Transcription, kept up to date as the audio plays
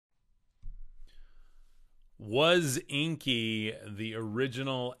Was Inky the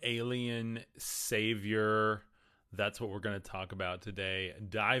original alien savior? That's what we're going to talk about today.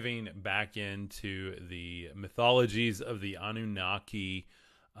 Diving back into the mythologies of the Anunnaki.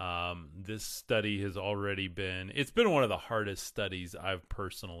 This study has already it's been one of the hardest studies I've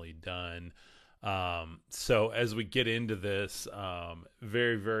personally done. So as we get into this,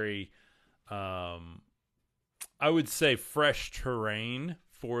 very, very, I would say fresh terrain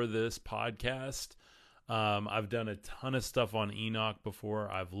for this podcast. I've done a ton of stuff on Enoch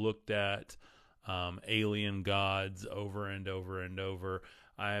before. I've looked at alien gods over and over and over.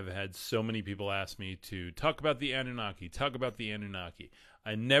 I have had so many people ask me to talk about the Anunnaki, talk about the Anunnaki.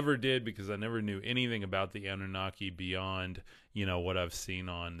 I never did because I never knew anything about the Anunnaki beyond, what I've seen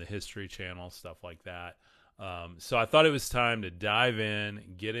on the History Channel, stuff like that. So I thought it was time to dive in,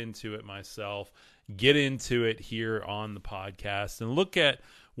 get into it myself, get into it here on the podcast, and look at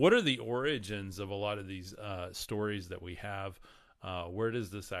what are the origins of a lot of these stories that we have. Where does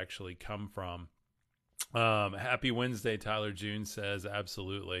this actually come from? Happy Wednesday, Tyler June says,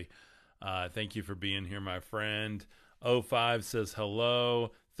 absolutely. Thank you for being here, my friend. O5 says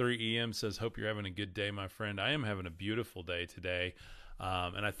hello. 3EM says, hope you're having a good day, my friend. I am having a beautiful day today.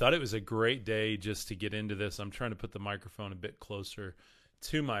 And I thought it was a great day just to get into this. I'm trying to put the microphone a bit closer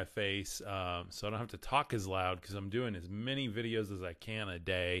to my face so I don't have to talk as loud because I'm doing as many videos as I can a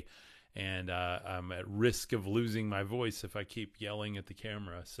day. And I'm at risk of losing my voice if I keep yelling at the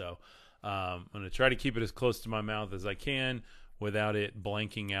camera. So I'm going to try to keep it as close to my mouth as I can without it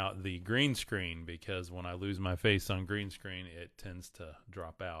blanking out the green screen, because when I lose my face on green screen, it tends to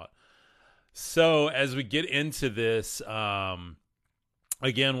drop out. So as we get into this,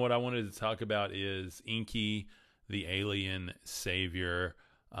 again, what I wanted to talk about is Inky, the alien savior.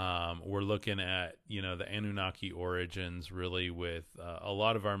 We're looking at, the Anunnaki origins really with a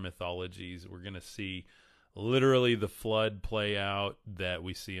lot of our mythologies. We're going to see literally the flood play out that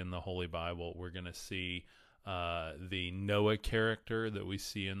we see in the Holy Bible. We're going to see the Noah character that we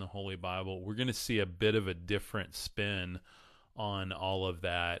see in the Holy Bible. We're going to see a bit of a different spin on all of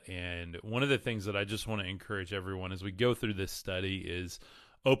that. And one of the things that I just want to encourage everyone as we go through this study is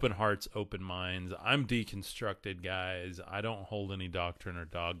open hearts, open minds. I'm deconstructed, guys. I don't hold any doctrine or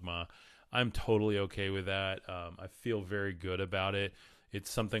dogma. I'm totally okay with that. I feel very good about it. It's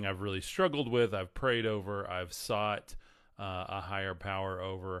something I've really struggled with. I've prayed over. I've sought a higher power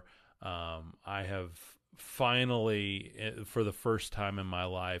over. I have finally, for the first time in my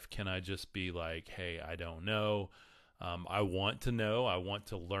life, can I just be like, hey, I don't know. I want to know. I want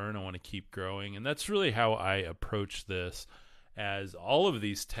to learn. I want to keep growing. And that's really how I approach this. As all of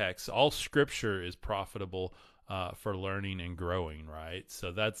these texts, all scripture is profitable for learning and growing, right?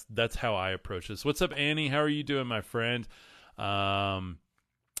 So that's how I approach this. What's up, Annie? How are you doing, my friend?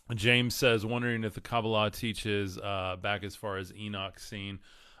 James says, wondering if the Kabbalah teaches back as far as Enoch scene.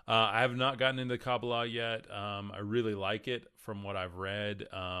 I have not gotten into Kabbalah yet. I really like it from what I've read.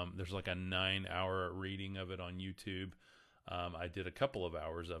 There's like a 9-hour reading of it on YouTube. I did a couple of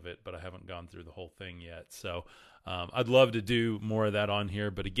hours of it, but I haven't gone through the whole thing yet. So I'd love to do more of that on here.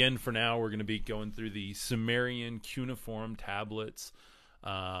 But again, for now, we're going to be going through the Sumerian cuneiform tablets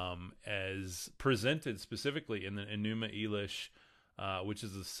as presented specifically in the Enuma Elish, which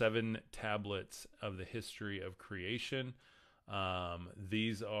is the 7 tablets of the history of creation.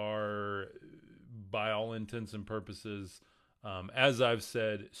 These are, by all intents and purposes, as I've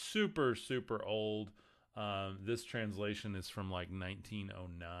said, super, super old. This translation is from like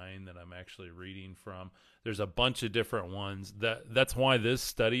 1909 that I'm actually reading from. There's a bunch of different ones. That's why this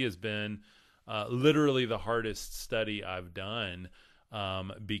study has been literally the hardest study I've done,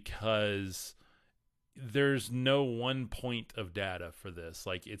 because there's no one point of data for this.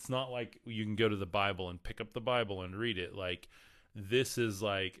 Like, it's not like you can go to the Bible and pick up the Bible and read it. Like, this is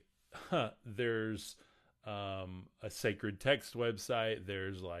like, there's a sacred text website.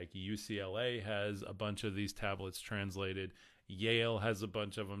 There's like UCLA has a bunch of these tablets translated. Yale has a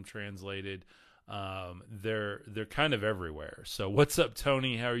bunch of them translated. They're kind of everywhere. So what's up,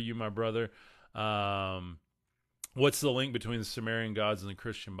 Tony? How are you, my brother? What's the link between the Sumerian gods and the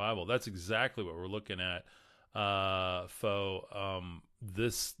Christian Bible? That's exactly what we're looking at, Fo.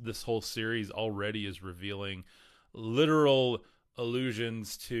 This whole series already is revealing literal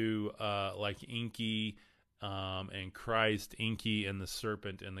allusions to like Inky and Christ, Inky and the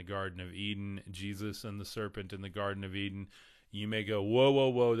serpent in the Garden of Eden, Jesus and the serpent in the Garden of Eden. You may go, whoa, whoa,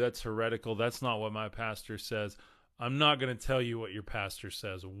 whoa, that's heretical. That's not what my pastor says. I'm not going to tell you what your pastor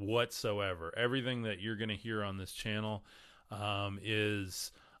says whatsoever. Everything that you're going to hear on this channel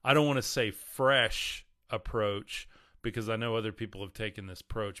is, I don't want to say fresh approach, because I know other people have taken this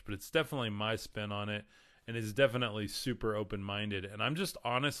approach, but it's definitely my spin on it. and is definitely super open-minded. And I'm just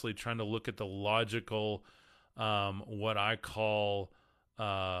honestly trying to look at the logical, what I call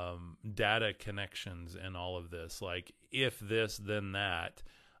data connections in all of this. Like, if this, then that.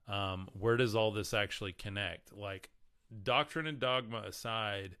 Where does all this actually connect? Like, doctrine and dogma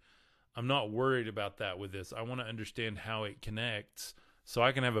aside, I'm not worried about that with this. I want to understand how it connects so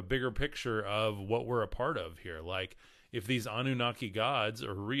I can have a bigger picture of what we're a part of here. Like, if these Anunnaki gods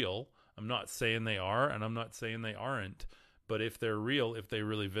are real, I'm not saying they are, and I'm not saying they aren't, but if they're real, if they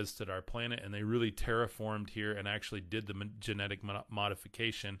really visited our planet and they really terraformed here and actually did the genetic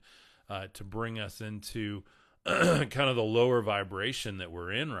modification to bring us into kind of the lower vibration that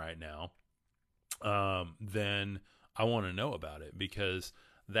we're in right now, then I want to know about it, because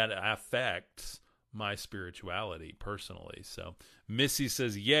that affects my spirituality personally. So Missy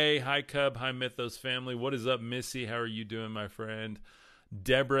says, yay. Hi, Cub. Hi, Mythos family. What is up, Missy? How are you doing, my friend?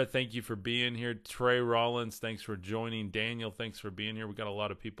 Deborah, thank you for being here. Trey Rollins, thanks for joining. Daniel, thanks for being here. We got a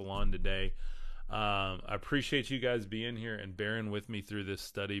lot of people on today. I appreciate you guys being here and bearing with me through this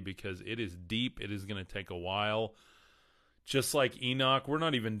study, because it is deep. It is going to take a while. Just like Enoch, we're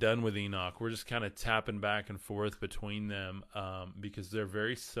not even done with Enoch. We're just kind of tapping back and forth between them, because they're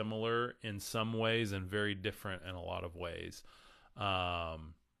very similar in some ways and very different in a lot of ways.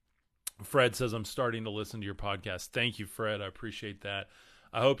 Fred says, I'm starting to listen to your podcast. Thank you, Fred. I appreciate that.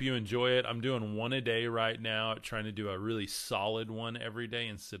 I hope you enjoy it. I'm doing one a day right now, trying to do a really solid one every day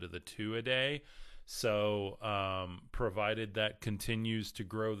instead of the 2 a day. So provided that continues to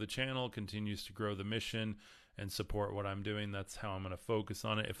grow the channel, continues to grow the mission, and support what I'm doing, that's how I'm going to focus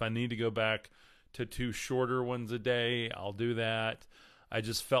on it. If I need to go back to 2 shorter ones a day, I'll do that. I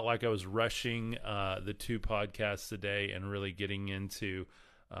just felt like I was rushing the 2 podcasts a day and really getting into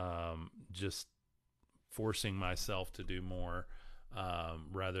just forcing myself to do more,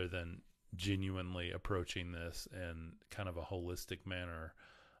 rather than genuinely approaching this in kind of a holistic manner.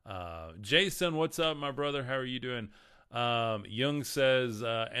 Jason, what's up, my brother? How are you doing? Jung says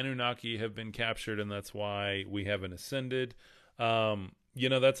Anunnaki have been captured, and that's why we haven't ascended.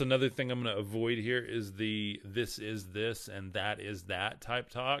 That's another thing I'm going to avoid here, is the this is this and that is that type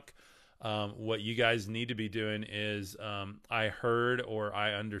talk. What you guys need to be doing is I heard, or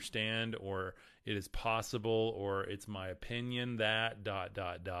I understand, or it is possible, or it's my opinion that ...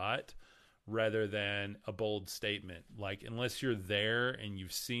 rather than a bold statement. Like, unless you're there and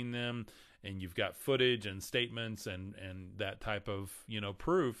you've seen them and you've got footage and statements and that type of,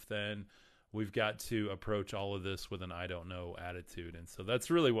 proof, then we've got to approach all of this with an I don't know attitude. And so that's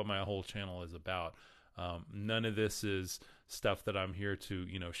really what my whole channel is about. None of this is stuff that I'm here to,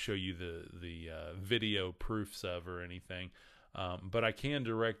 show you the video proofs of or anything. But I can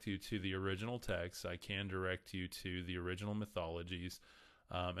direct you to the original text. I can direct you to the original mythologies.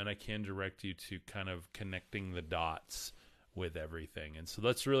 And I can direct you to kind of connecting the dots with everything. And so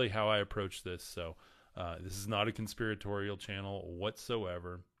that's really how I approach this. So this is not a conspiratorial channel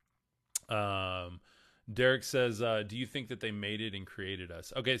whatsoever. Derek says, do you think that they made it and created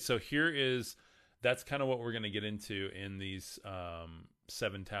us? Okay, so that's kind of what we're going to get into in these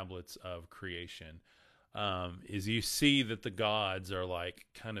 7 tablets of creation. Is you see that the gods are like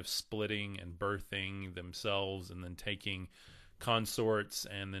kind of splitting and birthing themselves, and then taking consorts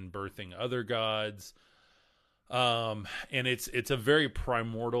and then birthing other gods. And it's a very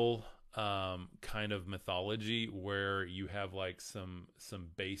primordial kind of mythology, where you have like some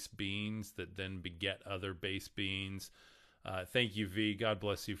base beings that then beget other base beings. Thank you, V. God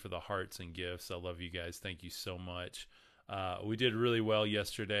bless you for the hearts and gifts. I love you guys. Thank you so much. We did really well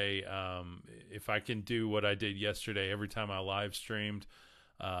yesterday. If I can do what I did yesterday every time I live streamed,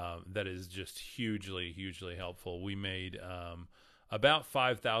 that is just hugely, hugely helpful. We made about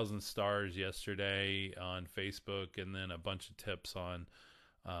 5,000 stars yesterday on Facebook, and then a bunch of tips on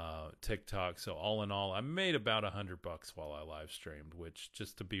TikTok. So all in all, I made about $100 while I live streamed, which,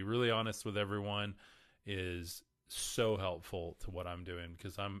 just to be really honest with everyone, is so helpful to what I'm doing,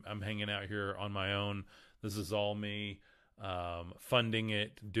 because I'm hanging out here on my own. This is all me. Funding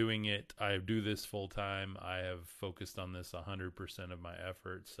it, doing it. I do this full time. I have focused on this 100% of my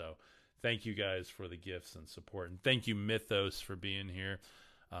effort. So thank you guys for the gifts and support. And thank you, Mythos, for being here.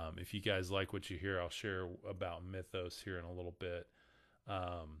 If you guys like what you hear, I'll share about Mythos here in a little bit.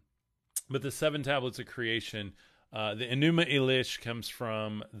 But the 7 tablets of creation, the Enuma Elish comes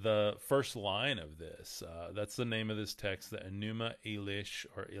from the first line of this. That's the name of this text, the Enuma Elish,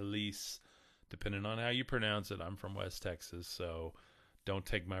 or Elise, depending on how you pronounce it. I'm from West Texas, so don't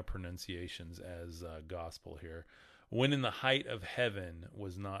take my pronunciations as gospel here. When in the height of heaven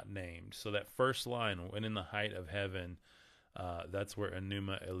was not named. So that first line, when in the height of heaven, that's where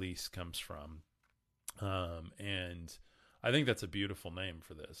Enuma Elish comes from. And I think that's a beautiful name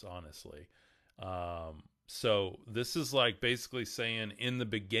for this, honestly. So this is like basically saying in the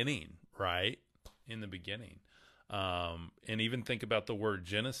beginning, right? In the beginning. And even think about the word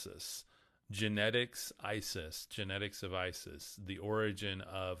Genesis, genetics, Isis, genetics of Isis, the origin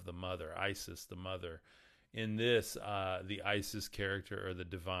of the mother, Isis, the mother. In this, the Isis character, or the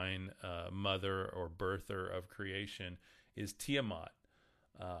divine mother or birther of creation, is Tiamat.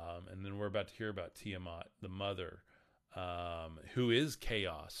 And then we're about to hear about Tiamat, the mother, who is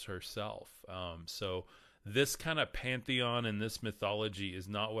chaos herself. So this kind of pantheon and this mythology is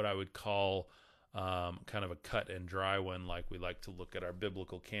not what I would call kind of a cut and dry one, like we like to look at our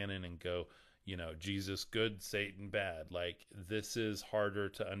biblical canon and go, Jesus good, Satan bad. Like, this is harder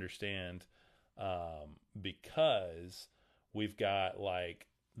to understand because we've got like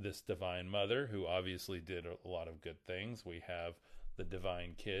this divine mother who obviously did a lot of good things. We have the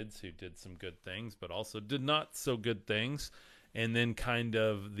divine kids who did some good things, but also did not so good things. And then kind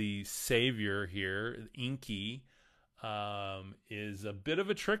of the savior here, Enki, is a bit of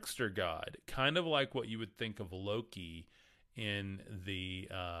a trickster god, kind of like what you would think of Loki in the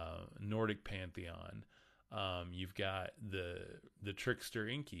Nordic pantheon. You've got the trickster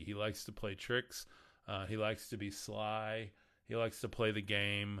Enki. He likes to play tricks. He likes to be sly. He likes to play the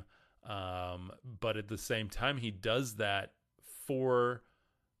game. But at the same time, he does that for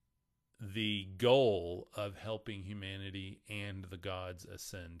the goal of helping humanity and the gods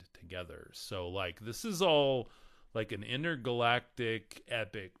ascend together. So, like, this is all like an intergalactic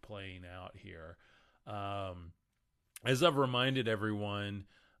epic playing out here. As I've reminded everyone,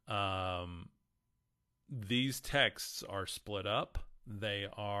 these texts are split up. They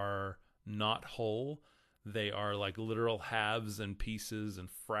are not whole. They are like literal halves and pieces and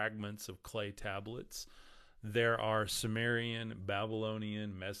fragments of clay tablets. There are Sumerian,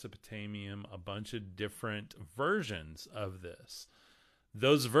 Babylonian, Mesopotamian, a bunch of different versions of this.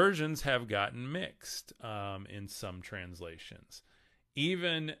 Those versions have gotten mixed in some translations.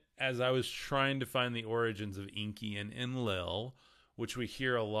 Even as I was trying to find the origins of Enki and Enlil, which we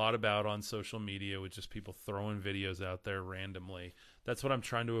hear a lot about on social media with just people throwing videos out there randomly, that's what I'm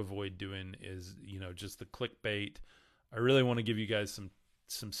trying to avoid doing, is, just the clickbait. I really want to give you guys some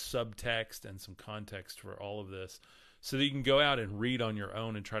subtext and some context for all of this so that you can go out and read on your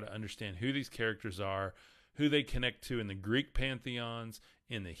own and try to understand who these characters are, who they connect to in the Greek pantheons,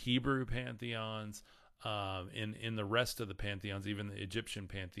 in the Hebrew pantheons, in the rest of the pantheons, even the Egyptian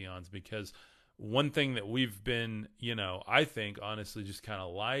pantheons. Because one thing that we've been, I think honestly just kind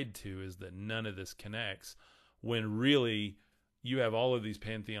of lied to is that none of this connects, when really you have all of these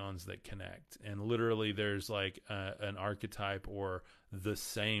pantheons that connect, and literally there's like an archetype or the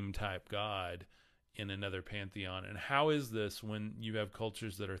same type god in another pantheon. And how is this when you have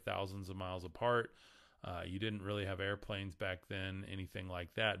cultures that are thousands of miles apart? You didn't really have airplanes back then, anything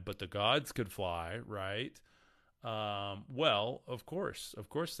like that, but the gods could fly, right? Well, of course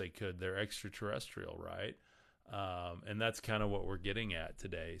they could. They're extraterrestrial, right? And that's kind of what we're getting at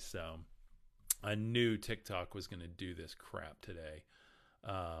today. So I knew TikTok was going to do this crap today.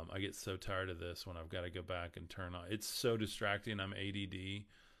 I get so tired of this when I've got to go back and turn on. It's so distracting. I'm ADD.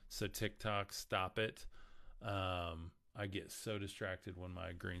 So TikTok, stop it. I get so distracted when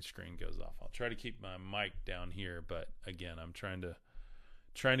my green screen goes off. I'll try to keep my mic down here, but again, I'm trying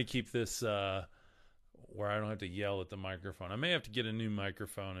to keep this where I don't have to yell at the microphone. I may have to get a new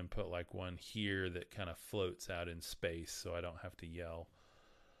microphone and put like one here that kind of floats out in space so I don't have to yell.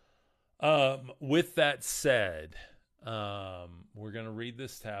 With that said, we're going to read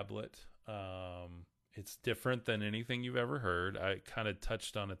this tablet. It's different than anything you've ever heard. I kind of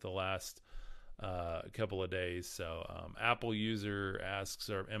touched on it the last couple of days. So, Apple user asks,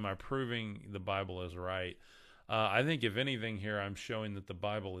 am I proving the Bible is right? I think if anything here, I'm showing that the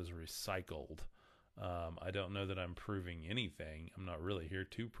Bible is recycled. I don't know that I'm proving anything. I'm not really here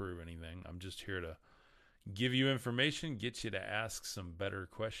to prove anything. I'm just here to give you information, get you to ask some better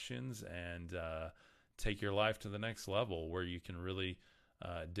questions, and take your life to the next level where you can really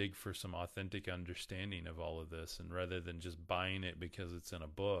dig for some authentic understanding of all of this. And rather than just buying it because it's in a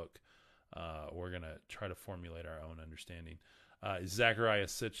book, we're going to try to formulate our own understanding. Zachariah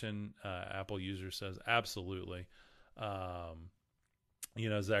Sitchin, Apple user, says, absolutely.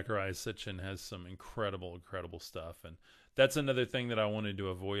 Zachariah Sitchin has some incredible stuff. And that's another thing that I wanted to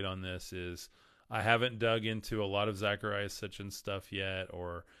avoid on this is I haven't dug into a lot of Zachariah Sitchin stuff yet,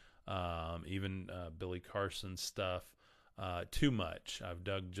 or even Billy Carson stuff too much. I've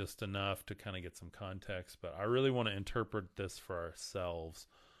dug just enough to kind of get some context, but I really want to interpret this for ourselves.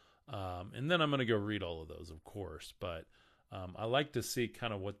 And then I'm going to go read all of those, of course. But I like to see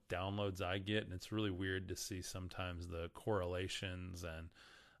kind of what downloads I get, and it's really weird to see sometimes the correlations and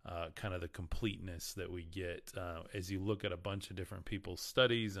kind of the completeness that we get as you look at a bunch of different people's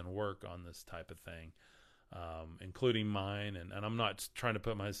studies and work on this type of thing, including mine. And I'm not trying to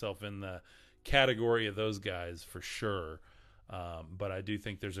put myself in the category of those guys for sure. But I do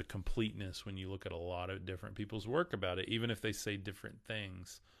think there's a completeness when you look at a lot of different people's work about it, even if they say different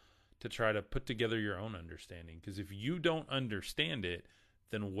things, to try to put together your own understanding. Because if you don't understand it,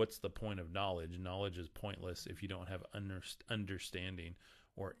 then what's the point of knowledge? Knowledge is pointless if you don't have understanding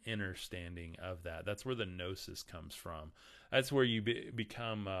or understanding of that. That's where the gnosis comes from. That's where you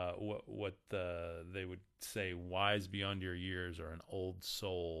become what they would say wise beyond your years, or an old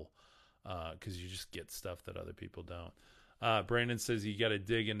soul, because you just get stuff that other people don't. Brandon says you got to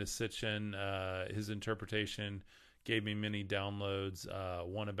dig into Sitchin. His interpretation gave me many downloads.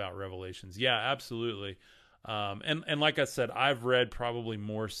 One about Revelations. Yeah, absolutely. And like I said, I've read probably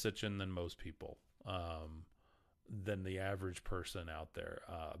more Sitchin than most people, than the average person out there.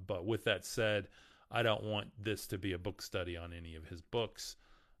 But with that said, I don't want this to be a book study on any of his books.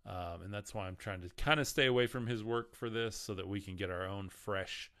 And that's why I'm trying to kind of stay away from his work for this, so that we can get our own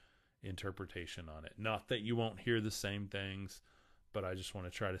fresh interpretation on it. Not that you won't hear the same things, but I just want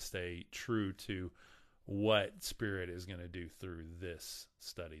to try to stay true to what Spirit is going to do through this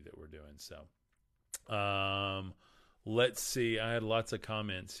study that we're doing. So let's see. I had lots of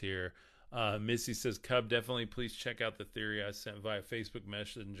comments here. Missy says, Cub, definitely please check out the theory I sent via Facebook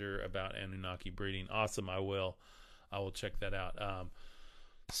Messenger about Anunnaki breeding. Awesome. I will check that out.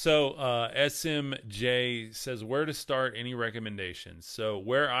 So SMJ says, where to start, any recommendations? So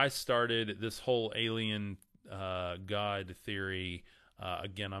where I started this whole alien God theory,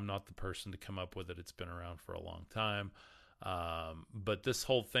 again, I'm not the person to come up with it. It's been around for a long time. But this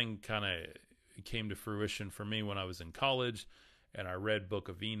whole thing kind of came to fruition for me when I was in college, and I read Book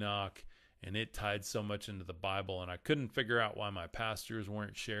of Enoch, and it tied so much into the Bible, and I couldn't figure out why my pastors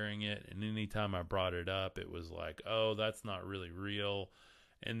weren't sharing it. And anytime I brought it up, it was like, oh, that's not really real.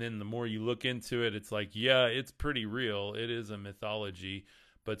 And then the more you look into it, it's like, yeah, it's pretty real. It is a mythology,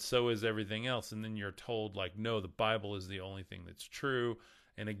 but so is everything else. And then you're told, like, no, the Bible is the only thing that's true.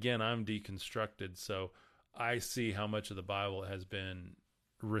 And again, I'm deconstructed, so I see how much of the Bible has been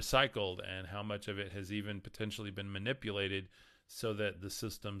recycled and how much of it has even potentially been manipulated so that the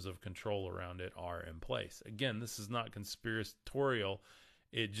systems of control around it are in place. Again, this is not conspiratorial.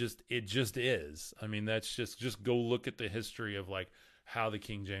 It just is. I mean, that's just go look at the history of, like, how the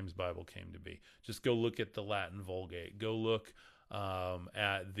King James Bible came to be. Just go look at the Latin Vulgate. Go look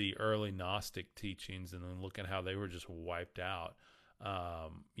at the early Gnostic teachings, and then look at how they were just wiped out.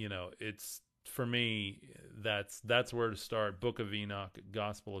 It's, for me, that's where to start. Book of Enoch,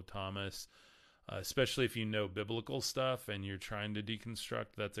 Gospel of Thomas, especially if you know biblical stuff and you're trying to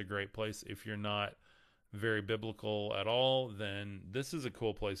deconstruct. That's a great place. If you're not very biblical at all, then this is a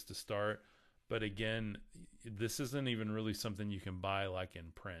cool place to start. But again, this isn't even really something you can buy like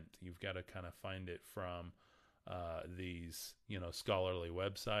in print. You've got to kind of find it from these, scholarly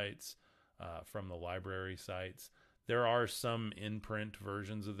websites, from the library sites. There are some in-print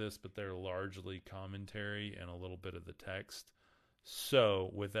versions of this, but they're largely commentary and a little bit of the text. So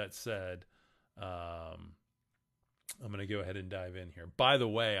with that said, I'm going to go ahead and dive in here. By the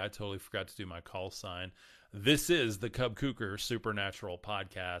way, I totally forgot to do my call sign. This is the Cub Kuker Supernatural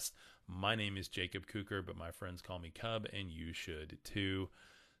Podcast. My name is Jacob Kuker, but my friends call me Cub, and you should too.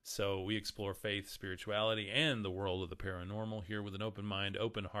 So we explore faith, spirituality, and the world of the paranormal here with an open mind,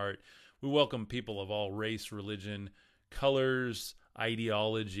 open heart. We welcome people of all race, religion, colors,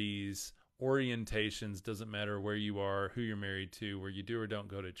 ideologies, orientations. Doesn't matter where you are, who you're married to, where you do or don't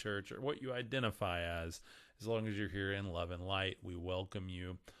go to church, or what you identify as long as you're here in love and light, we welcome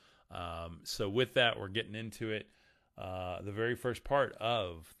you. So with that, we're getting into it. The very first part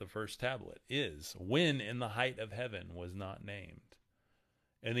of the first tablet is, when in the height of heaven was not named,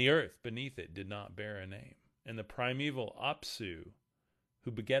 and the earth beneath it did not bear a name, and the primeval Apsu,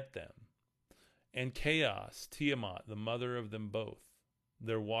 who beget them, and Chaos, Tiamat, the mother of them both,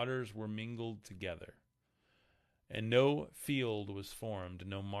 their waters were mingled together. And no field was formed,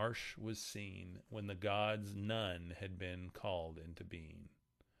 no marsh was seen, when the gods none had been called into being.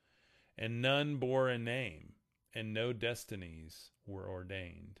 And none bore a name, and no destinies were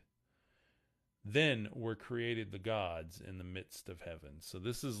ordained. Then were created the gods in the midst of heaven. So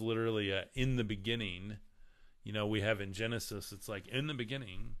this is literally in the beginning. We have in Genesis, it's like, in the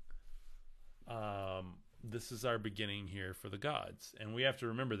beginning. This is our beginning here for the gods. And we have to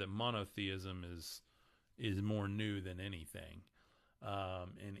remember that monotheism is more new than anything.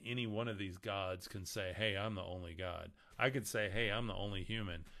 And any one of these gods can say, hey, I'm the only God. I could say, hey, I'm the only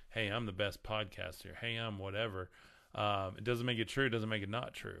human. Hey, I'm the best podcaster. Hey, I'm whatever. It doesn't make it true. It doesn't make it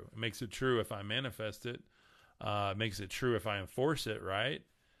not true. It makes it true if I manifest it. It makes it true if I enforce it, right?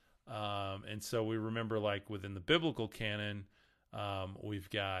 And so we remember, like, within the biblical canon, we've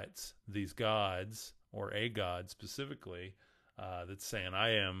got these gods, or a god specifically, that's saying,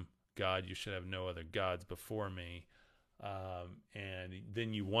 I am God. You should have no other gods before me. And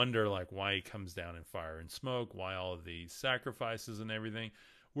then you wonder, like, why he comes down in fire and smoke, why all of these sacrifices and everything.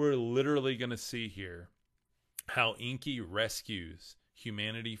 We're literally going to see here how Enki rescues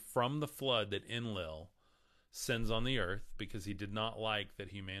humanity from the flood that Enlil sends on the earth, because he did not like that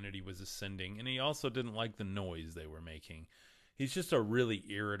humanity was ascending, and he also didn't like the noise they were making. He's just a really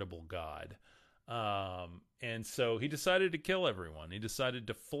irritable god. And so he decided to kill everyone. He decided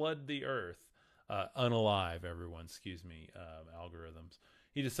to flood the earth. Unalive everyone, algorithms.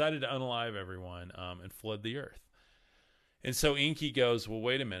 He decided to unalive everyone and flood the earth. And so Enki goes, well,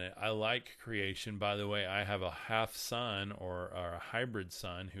 wait a minute. I like creation. By the way, I have a half son, or a hybrid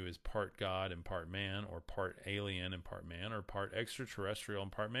son, who is part God and part man, or part alien and part man, or part extraterrestrial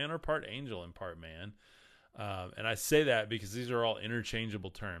and part man, or part angel and part man. And I say that because these are all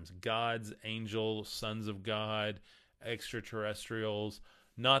interchangeable terms. Gods, angels, sons of God, extraterrestrials.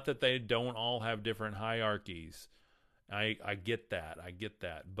 Not that they don't all have different hierarchies. I get that.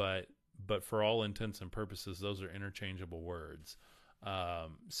 But for all intents and purposes, those are interchangeable words.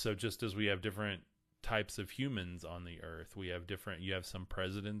 So just as we have different types of humans on the earth, you have some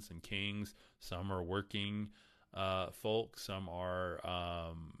presidents and kings. Some are working folk. Some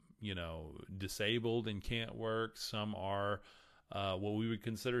are, disabled and can't work. Some are what we would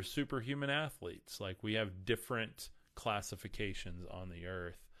consider superhuman athletes. Like, we have different classifications on the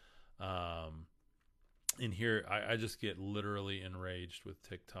earth. In here, I just get literally enraged with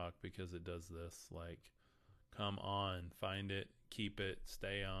TikTok because it does this. Like, come on, find it, keep it,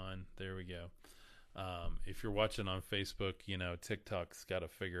 stay on. There we go. If you're watching on Facebook, TikTok's got to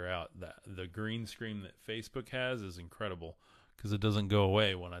figure out that the green screen that Facebook has is incredible, because it doesn't go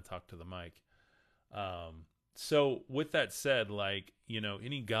away when I talk to the mic. So with that said, like,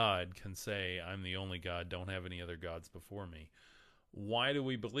 any God can say, I'm the only God, don't have any other gods before me. Why do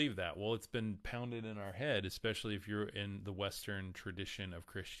we believe that? Well, it's been pounded in our head, especially if you're in the Western tradition of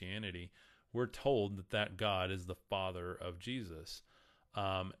Christianity. We're told that God is the father of Jesus.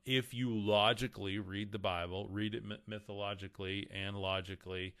 If you logically read the Bible, read it mythologically and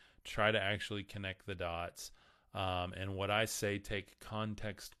logically, try to actually connect the dots. And what I say, take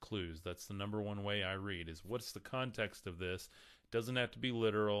context clues. That's the number one way I read, is what's the context of this? It doesn't have to be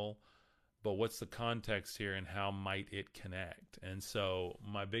literal, but what's the context here and how might it connect? And so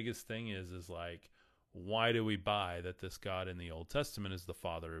my biggest thing is like, why do we buy that this God in the Old Testament is the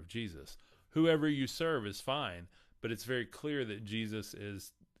father of Jesus? Whoever you serve is fine, but it's very clear that Jesus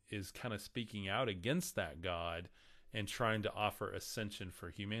is kind of speaking out against that God and trying to offer ascension for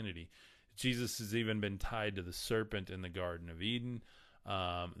humanity. Jesus has even been tied to the serpent in the Garden of Eden.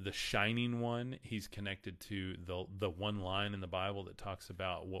 The shining one, he's connected to the one line in the Bible that talks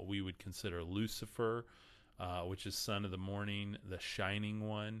about what we would consider Lucifer, which is son of the morning, the shining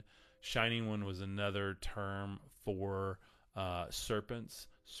one. Shining one was another term for serpents.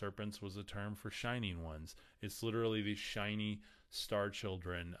 Serpents was a term for shining ones. It's literally these shiny star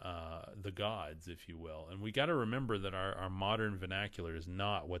children, the gods, if you will. And we got to remember that our modern vernacular is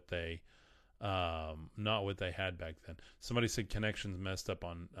not what they had back then. Somebody said connections messed up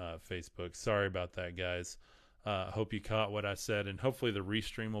on Facebook. Sorry about that, guys. Hope you caught what I said, and hopefully the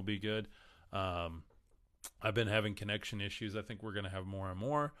restream will be good. I've been having connection issues. I think we're going to have more and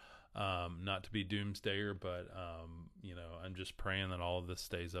more. Not to be doomsdayer, but I'm just praying that all of this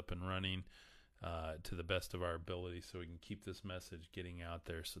stays up and running to the best of our ability, so we can keep this message getting out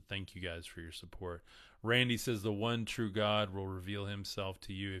there. So thank you guys for your support. Randy says the one true God will reveal himself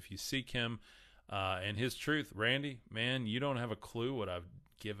to you if you seek him and his truth. Randy, man, you don't have a clue what I've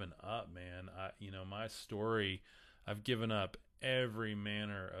given up, man. My story, I've given up every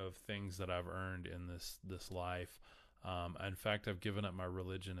manner of things that I've earned in this life. In fact, I've given up my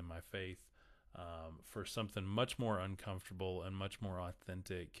religion and my faith for something much more uncomfortable and much more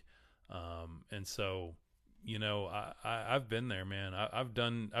authentic. And so, I've been there, man. I've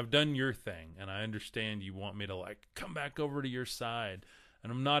done your thing, and I understand you want me to, like, come back over to your side,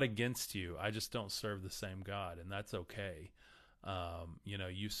 and I'm not against you. I just don't serve the same God, and that's okay.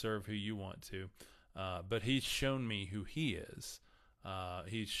 You serve who you want to, but he's shown me who he is.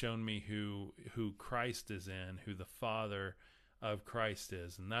 He's shown me who Christ is in, who the Father of Christ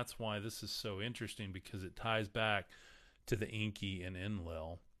is. And that's why this is so interesting, because it ties back to the Enki and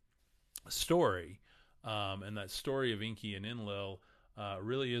Enlil story. And that story of Enki and Enlil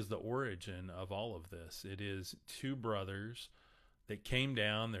really is the origin of all of this. It is two brothers that came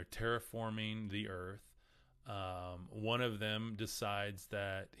down, they're terraforming the earth. One of them decides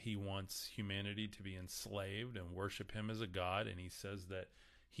that he wants humanity to be enslaved and worship him as a god, and he says that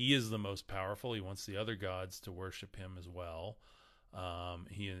he is the most powerful. He wants the other gods to worship him as well.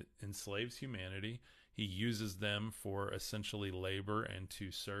 He enslaves humanity. He uses them for essentially labor and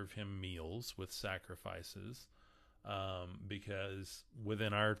to serve him meals with sacrifices, because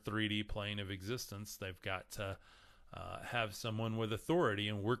within our 3D plane of existence, they've got to have someone with authority,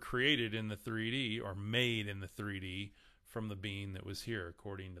 and we're created in the 3D or made in the 3D from the being that was here,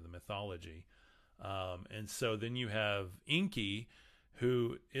 according to the mythology. And so then you have Enki,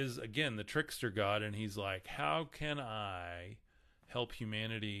 who is, again, the trickster god, and he's like, how can I help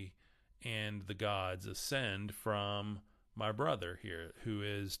humanity and the gods ascend from my brother here, who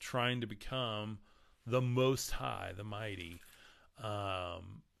is trying to become the Most High, the Mighty?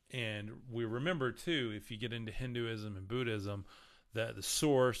 And we remember, too, if you get into Hinduism and Buddhism, that the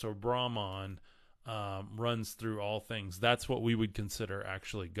source, or Brahman, runs through all things. That's what we would consider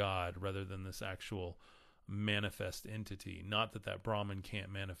actually God, rather than this actual manifest entity. Not that Brahman can't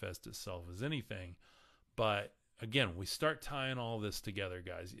manifest itself as anything, but again, we start tying all this together,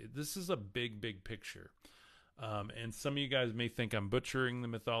 guys. This is a big, big picture. And some of you guys may think I'm butchering the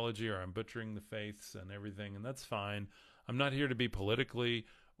mythology or I'm butchering the faiths and everything, and that's fine. I'm not here to be politically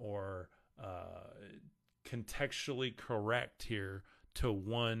or contextually correct here to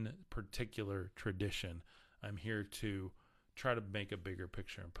one particular tradition. I'm here to try to make a bigger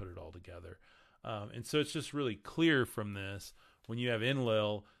picture and put it all together. And so it's just really clear from this, when you have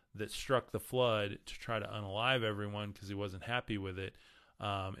Enlil that struck the flood to try to unalive everyone because he wasn't happy with it.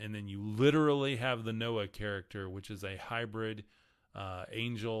 And then you literally have the Noah character, which is a hybrid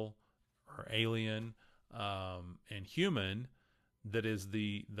angel or alien and human that is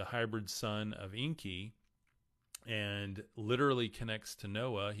the hybrid son of Enki, and literally connects to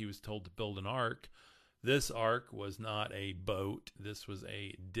Noah. He was told to build an ark. This ark was not a boat. This was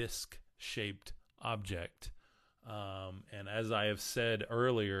a disc-shaped object. And as I have said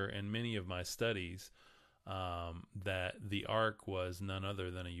earlier in many of my studies, that the ark was none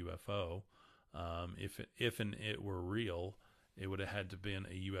other than a UFO. If it were real, it would have had to been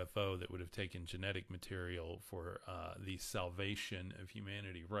a UFO that would have taken genetic material for the salvation of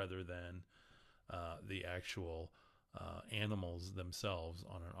humanity, rather than the actual animals themselves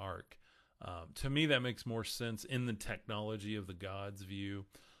on an ark. To me, that makes more sense in the technology of the God's view,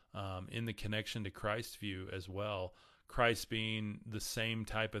 in the connection to Christ's view as well. Christ being the same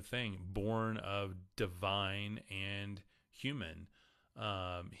type of thing, born of divine and human.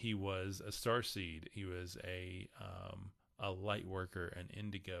 He was a starseed. He was a light worker, an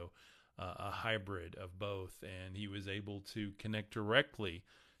indigo, a hybrid of both, and he was able to connect directly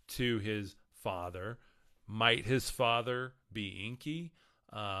to his father. Might his father be Enki?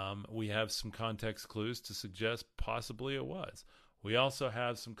 We have some context clues to suggest possibly it was. We also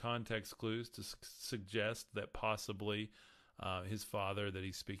have some context clues to suggest that possibly his father that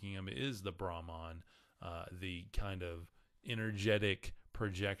he's speaking of is the Brahman, the kind of energetic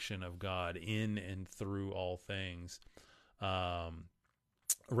projection of God in and through all things.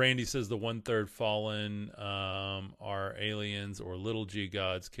 Randy says the 1/3 fallen are aliens or little g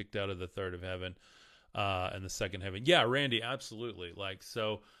gods kicked out of the third of heaven and the second heaven. Yeah, Randy, absolutely. Like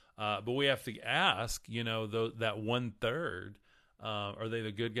so, but we have to ask, that 1/3. Are they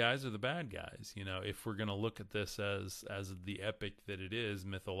the good guys or the bad guys? If we're going to look at this as the epic that it is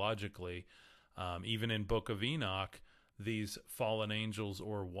mythologically, even in Book of Enoch, these fallen angels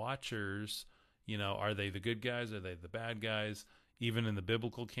or watchers, are they the good guys? Are they the bad guys? Even in the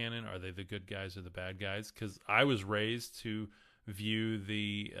biblical canon, are they the good guys or the bad guys? Because I was raised to view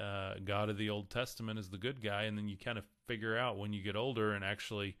the God of the Old Testament as the good guy, and then you kind of figure out when you get older and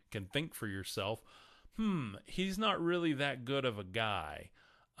actually can think for yourself, he's not really that good of a guy.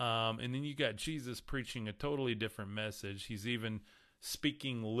 And then you got Jesus preaching a totally different message. He's even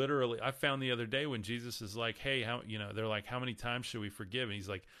speaking literally. I found the other day when Jesus is like, hey, they're like, how many times should we forgive? And he's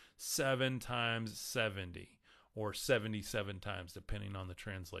like, 7 times 70 or 77 times, depending on the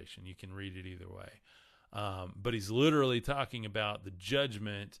translation. You can read it either way. But he's literally talking about the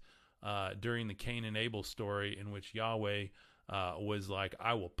judgment during the Cain and Abel story, in which Yahweh was like,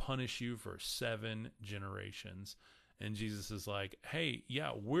 I will punish you for 7 generations. And Jesus is like, hey,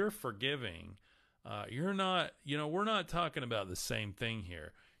 yeah, we're forgiving. You're not, we're not talking about the same thing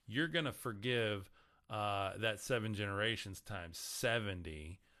here. You're going to forgive that 7 generations times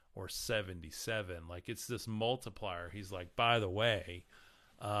 70, or 77. Like, it's this multiplier. He's like, by the way,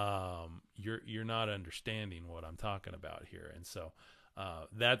 you're not understanding what I'm talking about here. And so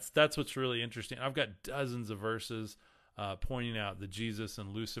that's what's really interesting. I've got dozens of verses pointing out the Jesus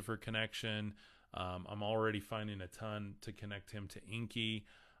and Lucifer connection. I'm already finding a ton to connect him to Enki,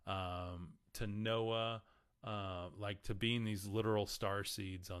 to Noah, like to being these literal star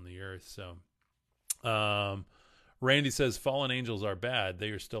seeds on the earth. So Randy says fallen angels are bad. They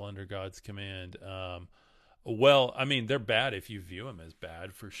are still under God's command. Well, I mean, they're bad if you view them as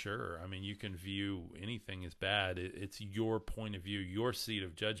bad, for sure. I mean, you can view anything as bad. It's your point of view, your seat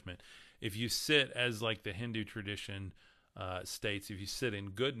of judgment. If you sit, as like the Hindu tradition states, if you sit in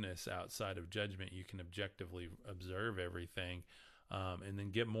goodness outside of judgment, you can objectively observe everything, and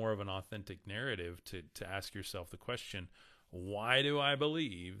then get more of an authentic narrative to ask yourself the question, why do I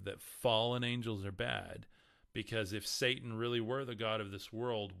believe that fallen angels are bad? Because if Satan really were the God of this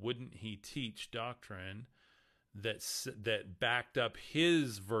world, wouldn't he teach doctrine that backed up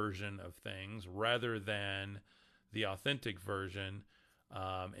his version of things rather than the authentic version?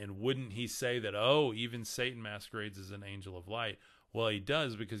 And wouldn't he say that, oh, even Satan masquerades as an angel of light? Well, he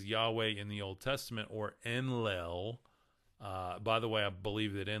does, because Yahweh in the Old Testament, or Enlil, by the way, I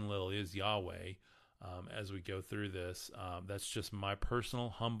believe that Enlil is Yahweh. As we go through this, that's just my personal,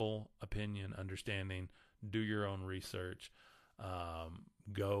 humble opinion, understanding. Do your own research.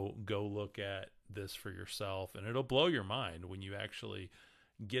 Go look at this for yourself, and it'll blow your mind when you actually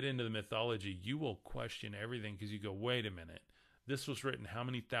get into the mythology. You will question everything, because you go, wait a minute, this was written how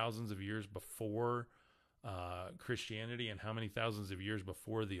many thousands of years before Christianity, and how many thousands of years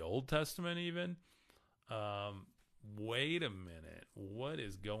before the Old Testament even? Wait a minute, what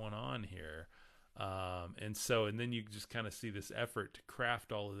is going on here? And then you just kind of see this effort to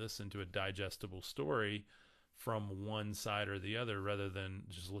craft all of this into a digestible story from one side or the other, rather than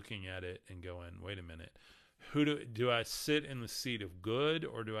just looking at it and going, wait a minute, who do I sit in the seat of good,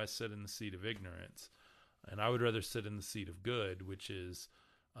 or do I sit in the seat of ignorance? And I would rather sit in the seat of good, which is,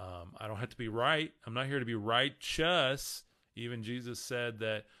 I don't have to be right. I'm not here to be righteous. Even Jesus said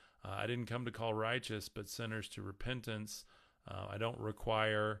that I didn't come to call righteous, but sinners to repentance. I don't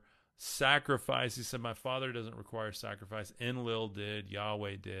require sacrifice. He said, my Father doesn't require sacrifice. Enlil did.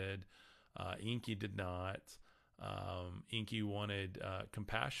 Yahweh did. Enki did not. Enki wanted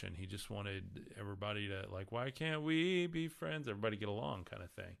compassion. He just wanted everybody to, like, why can't we be friends? Everybody get along, kind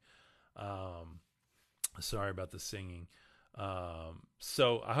of thing. Sorry about the singing.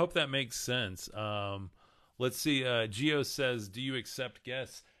 So I hope that makes sense. Let's see. Gio says, do you accept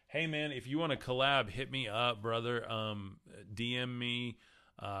guests? Hey, man, if you want to collab, hit me up, brother. DM me,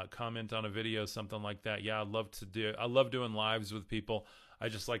 comment on a video, something like that. Yeah, I love doing lives with people. I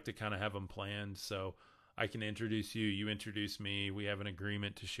just like to kind of have them planned, so I can introduce you, you introduce me, we have an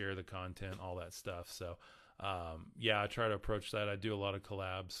agreement to share the content, all that stuff. So yeah, I try to approach that. I do a lot of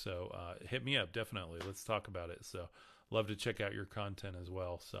collabs, so hit me up, definitely. Let's talk about it. So love to check out your content as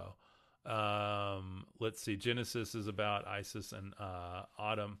well. So let's see. Genesis is about Isis and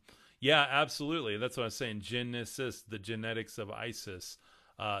Autumn. Yeah, absolutely. That's what I was saying. Genesis, the genetics of Isis,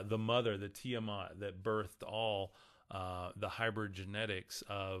 the mother, the Tiamat that birthed all the hybrid genetics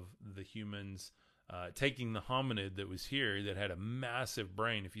of the humans, taking the hominid that was here that had a massive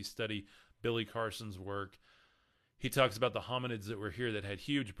brain. If you study Billy Carson's work, he talks about the hominids that were here that had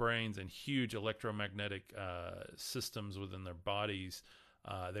huge brains and huge electromagnetic systems within their bodies.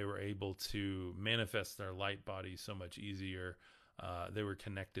 They were able to manifest their light bodies so much easier. They were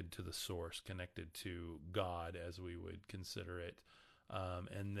connected to the source, connected to God, as we would consider it.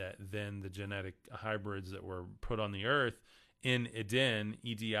 And that then the genetic hybrids that were put on the earth in Eden,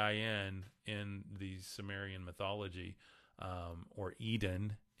 Edin, in the Sumerian mythology, or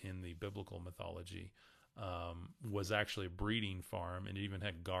Eden in the biblical mythology, was actually a breeding farm, and it even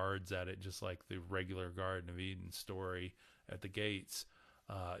had guards at it, just like the regular Garden of Eden story at the gates.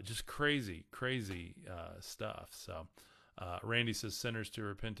 Just crazy stuff. So Randy says, sinners to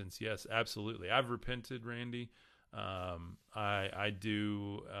repentance. Yes, absolutely. I've repented, Randy. I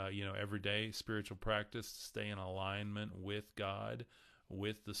do, every day spiritual practice to stay in alignment with God,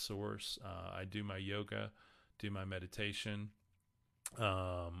 with the source. I do my yoga, do my meditation.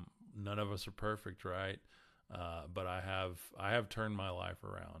 None of us are perfect, right? But I have turned my life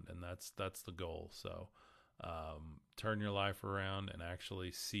around, and that's the goal. So, turn your life around and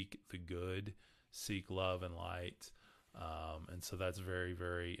actually seek the good, seek love and light. And so that's very,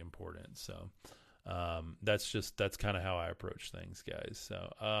 very important. So, that's kind of how I approach things, guys.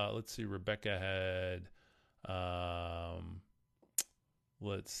 So, let's see. Rebecca had,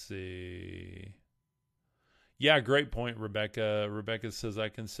 let's see. Yeah, great point, Rebecca. Rebecca says, I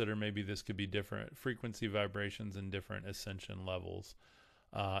consider maybe this could be different frequency vibrations and different ascension levels.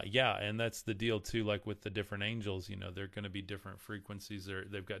 Yeah, and that's the deal too. Like with the different angels, they're going to be different frequencies.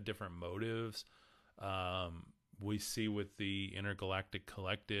 They've got different motives. Um, we see with the intergalactic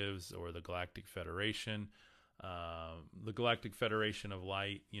collectives or the Galactic Federation. The Galactic Federation of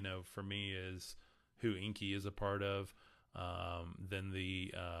Light, for me is who Inky is a part of. Then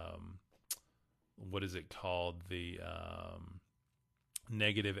the what is it called? The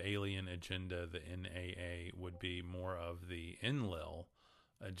Negative Alien Agenda, the NAA, would be more of the Enlil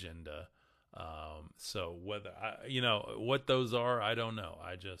agenda. So whether what those are, I don't know.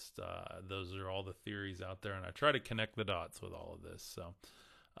 I just those are all the theories out there, and I try to connect the dots with all of this. So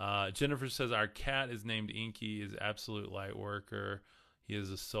Jennifer says our cat is named Inky, is absolute light worker. He is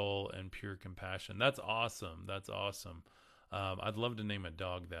a soul and pure compassion. That's awesome. That's awesome. I'd love to name a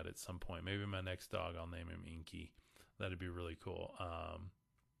dog that at some point. Maybe my next dog, I'll name him Inky. That'd be really cool.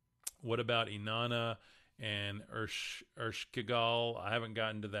 What about Inanna and Urshkigal? I haven't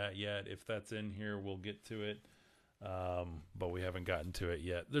gotten to that yet. If that's in here, we'll get to it. But we haven't gotten to it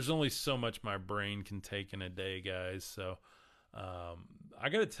yet. There's only so much my brain can take in a day, guys. So I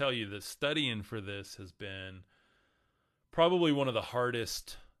got to tell you that studying for this has been probably one of the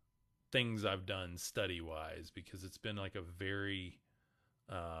hardest things I've done study-wise, because it's been like a very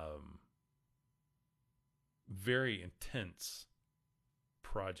very intense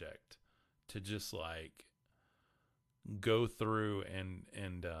project to just like go through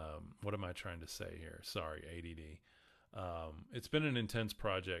and what am I trying to say here? Sorry, ADD. It's been an intense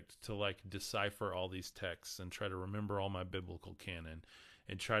project to like decipher all these texts and try to remember all my biblical canon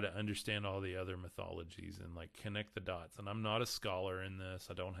and try to understand all the other mythologies and like connect the dots. And I'm not a scholar in this.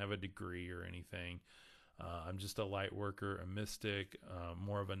 I don't have a degree or anything. I'm just a light worker, a mystic,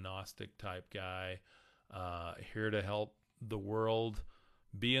 more of a Gnostic type guy, here to help the world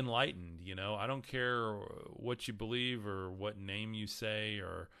be enlightened. I don't care what you believe or what name you say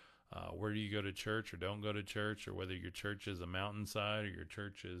or where do you go to church or don't go to church, or whether your church is a mountainside or your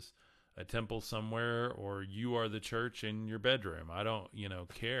church is a temple somewhere, or you are the church in your bedroom. I don't,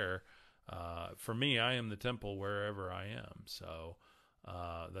 care. For me, I am the temple wherever I am. So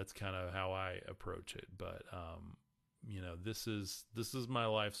that's kind of how I approach it. But this is my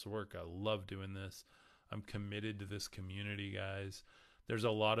life's work. I love doing this. I'm committed to this community, guys. There's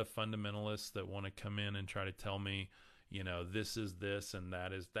a lot of fundamentalists that want to come in and try to tell me, this is this and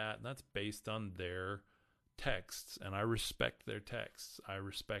that is that. And that's based on their texts, and I respect their texts. I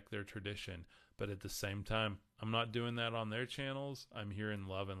respect their tradition. But at the same time, I'm not doing that on their channels. I'm here in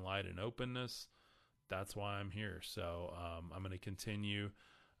love and light and openness. That's why I'm here. So I'm going to continue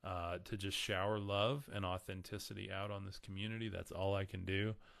to just shower love and authenticity out on this community. That's all I can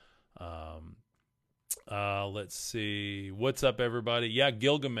do. Let's see. What's up, everybody? Yeah,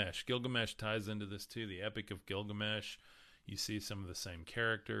 Gilgamesh. Gilgamesh ties into this too. The Epic of Gilgamesh. You see some of the same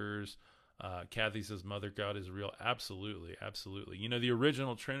characters. Kathy says Mother God is real. Absolutely, absolutely. The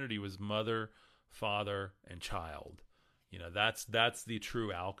original Trinity was Mother, Father, and Child. That's the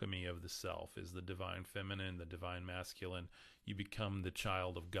true alchemy of the self, is the divine feminine, the divine masculine. You become the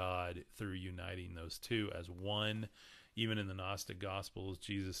child of God through uniting those two as one. Even in the Gnostic Gospels,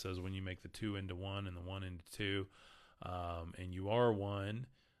 Jesus says when you make the two into one and the one into two, and you are one,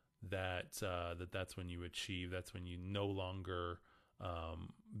 that's when you achieve. That's when you no longer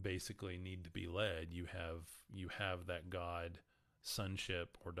basically need to be led. You have that God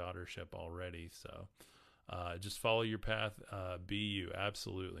sonship or daughtership already. So just follow your path. Be you.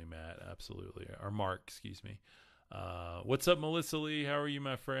 Absolutely, Matt. Absolutely. Or Mark, excuse me. What's up, Melissa Lee? How are you,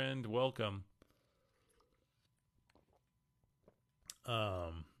 my friend? Welcome.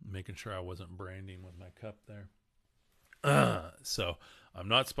 Making sure I wasn't branding with my cup there. So I'm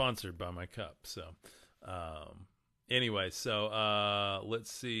not sponsored by my cup. So anyway, so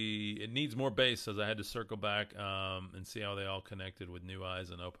let's see. It needs more bass, as I had to circle back and see how they all connected with new eyes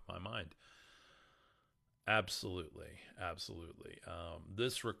and open my mind. Absolutely. Absolutely.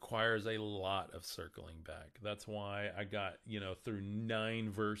 This requires a lot of circling back. That's why I got, through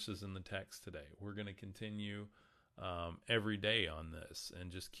 9 verses in the text today. We're going to continue every day on this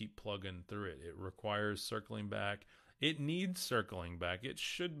and just keep plugging through it. It requires circling back. It needs circling back. It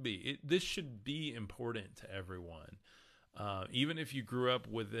should be. This should be important to everyone. Even if you grew up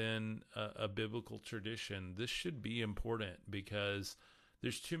within a biblical tradition, this should be important, because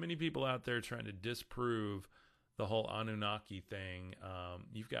there's too many people out there trying to disprove the whole Anunnaki thing.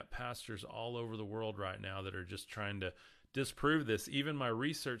 You've got pastors all over the world right now that are just trying to disprove this. Even my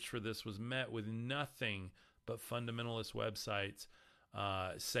research for this was met with nothing but fundamentalist websites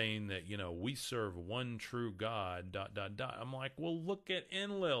saying that, we serve one true God, ... I'm like, well, look at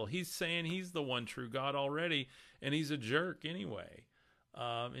Enlil. He's saying he's the one true God already, and he's a jerk anyway.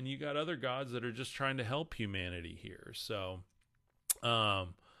 And you got other gods that are just trying to help humanity here. So,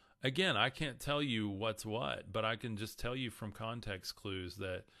 again, I can't tell you what's what, but I can just tell you from context clues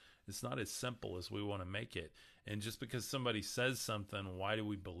that it's not as simple as we want to make it. And just because somebody says something, why do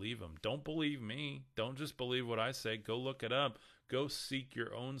we believe them? Don't believe me. Don't just believe what I say. Go look it up. Go seek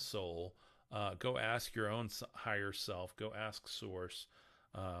your own soul. Go ask your own higher self. Go ask source.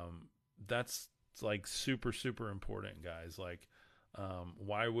 That's like super, super important, guys. Like,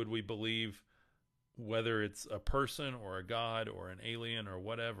 why would we believe, whether it's a person or a god or an alien or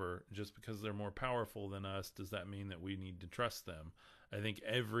whatever, just because they're more powerful than us, does that mean that we need to trust them? I think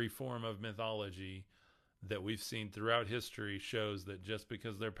every form of mythology that we've seen throughout history shows that just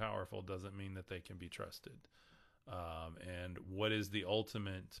because they're powerful doesn't mean that they can be trusted. And what is the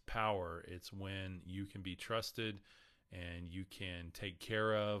ultimate power? It's when you can be trusted and you can take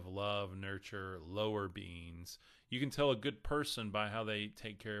care of, love, nurture lower beings. You can tell a good person by how they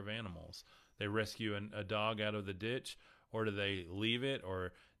take care of animals. They rescue a dog out of the ditch, or do they leave it,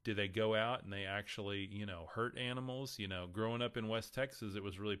 or do they go out and they actually, hurt animals? Growing up in West Texas, it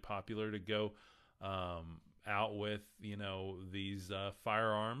was really popular to go out with, these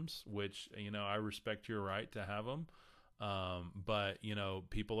firearms, which, I respect your right to have them. But,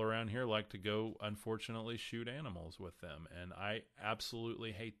 people around here like to go, unfortunately, shoot animals with them. And I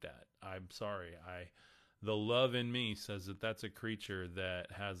absolutely hate that. I'm sorry. The love in me says that that's a creature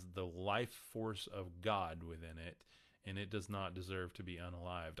that has the life force of God within it, and it does not deserve to be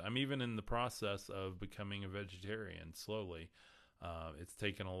unalived. I'm even in the process of becoming a vegetarian slowly. It's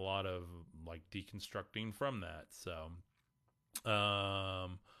taken a lot of deconstructing from that. So,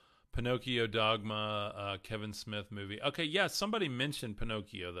 Pinocchio Dogma, Kevin Smith movie. Okay, yeah, somebody mentioned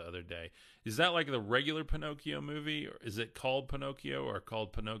Pinocchio the other day. Is that like the regular Pinocchio movie, or is it called Pinocchio or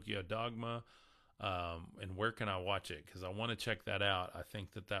called Pinocchio Dogma? And where can I watch it? Because I want to check that out. I think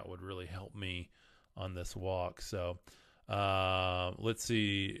that would really help me on this walk. So, let's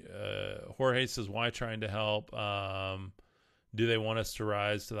see. Jorge says, why trying to help? Do they want us to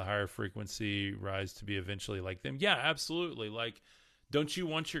rise to the higher frequency, rise to be eventually like them? Yeah, absolutely. Like, don't you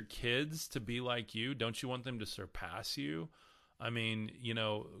want your kids to be like you? Don't you want them to surpass you? I mean,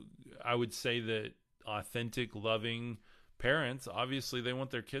 I would say that authentic, loving parents, obviously they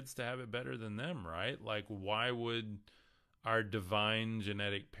want their kids to have it better than them, right? Like, why would our divine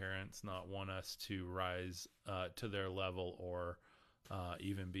genetic parents not want us to rise to their level, or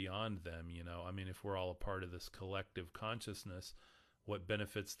even beyond them? I mean, if we're all a part of this collective consciousness, what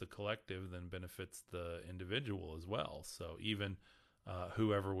benefits the collective then benefits the individual as well. So even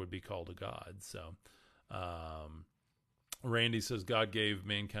whoever would be called a god. So Randy says God gave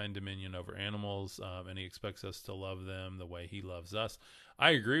mankind dominion over animals, and he expects us to love them the way he loves us.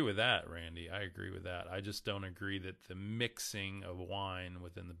 I agree with that, Randy. I agree with that. I just don't agree that the mixing of wine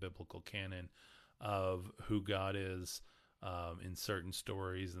within the biblical canon of who God is in certain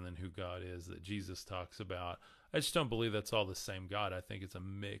stories and then who God is that Jesus talks about, I just don't believe that's all the same God. I think it's a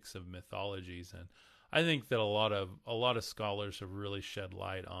mix of mythologies, and I think that a lot of scholars have really shed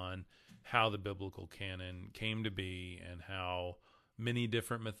light on how the biblical canon came to be and how many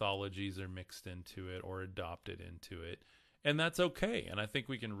different mythologies are mixed into it or adopted into it. And that's okay. And I think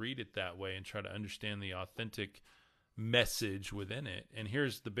we can read it that way and try to understand the authentic message within it. And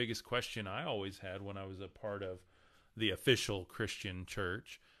here's the biggest question I always had when I was a part of the official Christian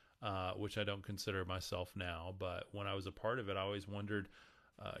church, which I don't consider myself now. But when I was a part of it, I always wondered,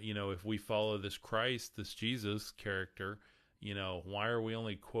 if we follow this Christ, this Jesus character, why are we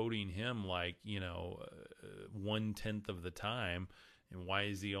only quoting him 1/10 of the time? And why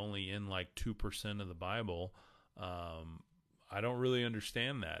is he only in 2% of the Bible? I don't really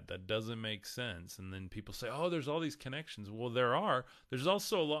understand that. That doesn't make sense. And then people say, oh, there's all these connections. Well, there are. There's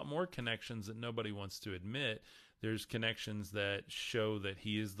also a lot more connections that nobody wants to admit. There's connections that show that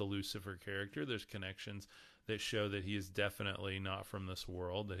he is the Lucifer character. There's connections that show that he is definitely not from this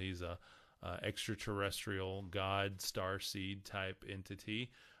world, that he's a extraterrestrial god, starseed type entity.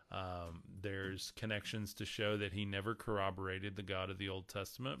 There's connections to show that he never corroborated the God of the Old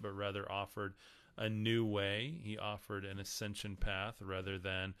Testament, but rather offered a new way. He offered an ascension path rather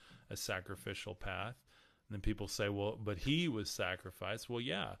than a sacrificial path. And then people say, well, but he was sacrificed. Well,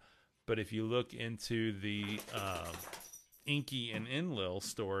 yeah. But if you look into the Enki and Enlil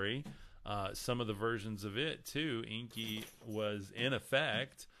story, some of the versions of it too, Enki was in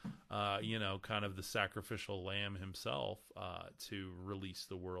effect, kind of the sacrificial lamb himself to release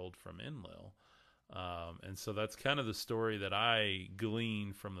the world from Enlil. And so that's kind of the story that I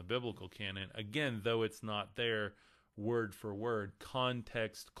glean from the biblical canon. Again, though it's not there word for word,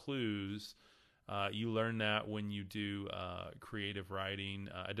 context clues. You learn that when you do creative writing.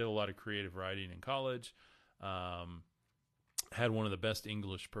 I did a lot of creative writing in college. Had one of the best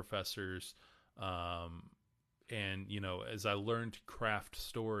English professors. And, as I learned to craft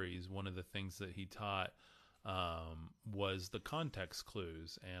stories, one of the things that he taught was the context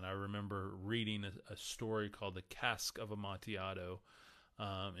clues. And I remember reading a story called The Cask of Amontillado.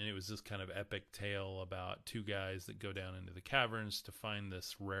 And it was this kind of epic tale about two guys that go down into the caverns to find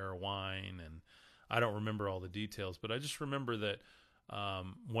this rare wine. And I don't remember all the details, but I just remember that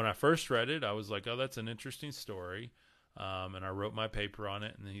when I first read it, I was like, oh, that's an interesting story. And I wrote my paper on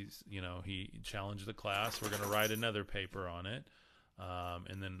it, and he challenged the class. We're going to write another paper on it.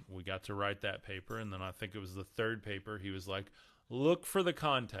 And then we got to write that paper. And then I think it was the third paper. He was like, look for the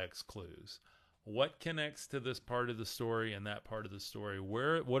context clues. What connects to this part of the story and that part of the story?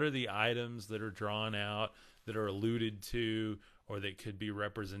 What are the items that are drawn out, that are alluded to, or that could be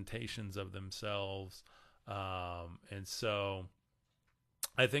representations of themselves? And so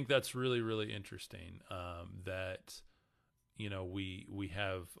I think that's really, really interesting, that, we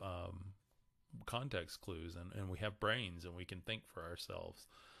have context clues, and we have brains, and we can think for ourselves.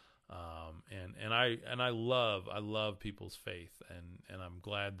 And I love people's faith, and I'm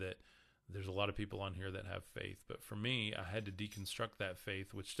glad that there's a lot of people on here that have faith. But for me, I had to deconstruct that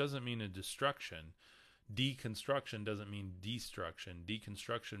faith, which doesn't mean a destruction. Deconstruction doesn't mean destruction.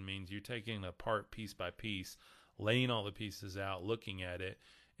 Deconstruction means you're taking apart piece by piece, laying all the pieces out, looking at it,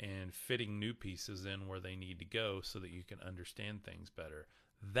 and fitting new pieces in where they need to go so that you can understand things better.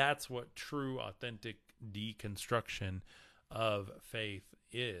 That's what true, authentic deconstruction of faith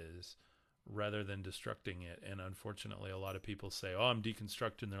is, rather than destructing it. And unfortunately, a lot of people say, oh, I'm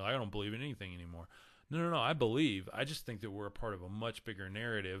deconstructing. They're like, I don't believe in anything anymore. No, I believe. I just think that we're a part of a much bigger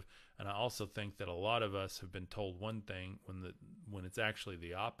narrative. And I also think that a lot of us have been told one thing when it's actually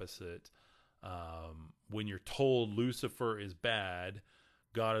the opposite. When you're told Lucifer is bad,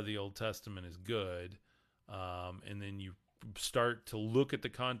 God of the Old Testament is good, and then you start to look at the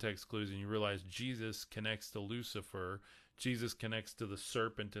context clues and you realize Jesus connects to Lucifer, Jesus connects to the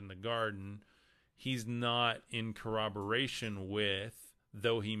serpent in the garden. He's not in corroboration with,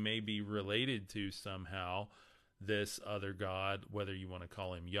 though he may be related to somehow, this other God, whether you want to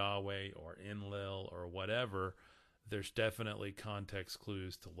call him Yahweh or Enlil or whatever. There's definitely context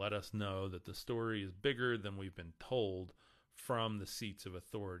clues to let us know that the story is bigger than we've been told from the seats of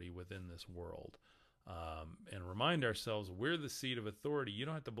authority within this world. And remind ourselves, we're the seat of authority. You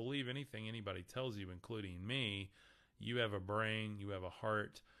don't have to believe anything anybody tells you, including me. You have a brain, you have a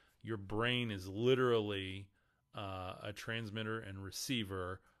heart. Your brain is literally a transmitter and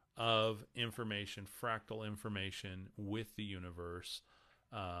receiver of information, fractal information with the universe.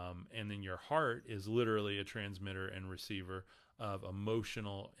 And then your heart is literally a transmitter and receiver of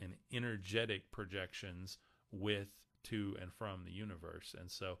emotional and energetic projections to and from the universe. And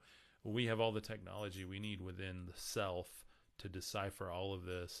so we have all the technology we need within the self to decipher all of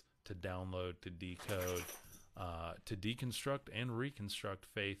this, to download, to decode, to deconstruct and reconstruct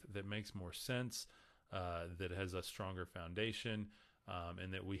faith that makes more sense, that has a stronger foundation,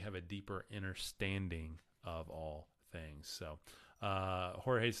 and that we have a deeper understanding of all things. So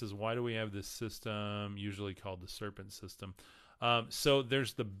Jorge says, why do we have this system usually called the serpent system? So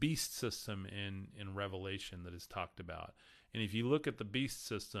there's the beast system in Revelation that is talked about. And if you look at the beast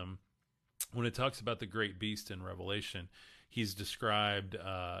system, when it talks about the great beast in Revelation, he's described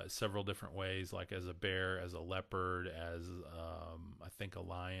several different ways, like as a bear, as a leopard, as I think a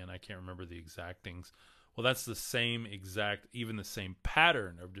lion. I can't remember the exact things. Well, that's the same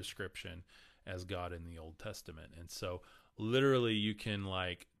pattern of description as God in the Old Testament. And so literally you can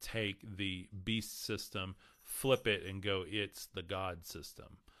like take the beast system, flip it, and go, it's the God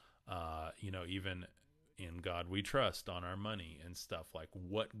system. Even in God we trust on our money and stuff. Like,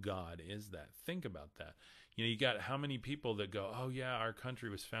 what God is that? Think about that. You got how many people that go, oh yeah, our country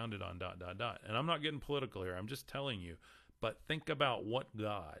was founded on ... And I'm not getting political here. I'm just telling you. But think about what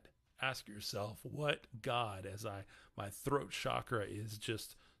God. Ask yourself, what God, as my throat chakra is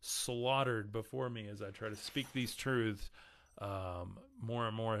just slaughtered before me as I try to speak these truths, more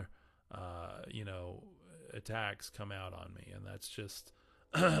and more, attacks come out on me. And that's just,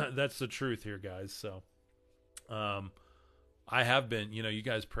 that's the truth here, guys. So, I have been, you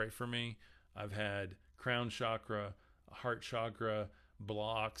guys pray for me. I've had crown chakra, heart chakra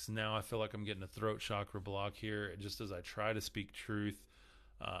blocks. Now I feel like I'm getting a throat chakra block here just as I try to speak truth.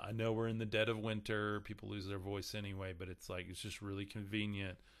 I know we're in the dead of winter. People lose their voice anyway, but it's just really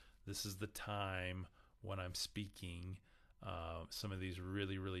convenient This is the time when I'm speaking some of these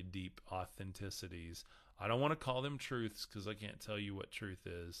really, really deep authenticities. I don't want to call them truths because I can't tell you what truth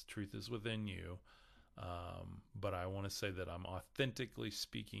is. Truth is within you. But I want to say that I'm authentically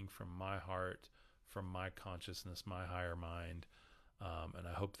speaking from my heart, from my consciousness, my higher mind. And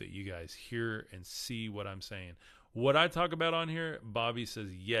I hope that you guys hear and see what I'm saying. What I talk about on here, Bobby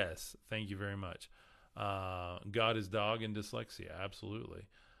says, yes, thank you very much. God is dog and dyslexia. Absolutely.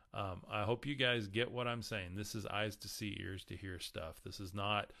 I hope you guys get what I'm saying. This is eyes to see, ears to hear stuff. This is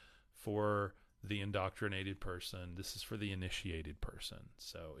not for the indoctrinated person. This is for the initiated person.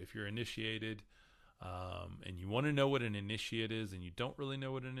 So if you're initiated, and you want to know what an initiate is, and you don't really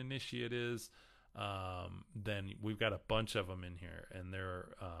know what an initiate is, then we've got a bunch of them in here, and they're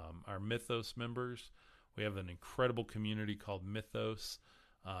our Mythos members. We have an incredible community called Mythos.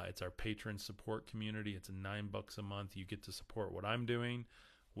 It's our patron support community. It's $9 a month. You get to support what I'm doing.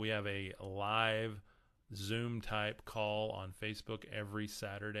 We have a live Zoom type call on Facebook every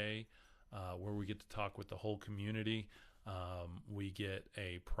Saturday, where we get to talk with the whole community. We get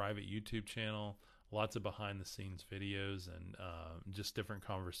a private YouTube channel, lots of behind the scenes videos, and just different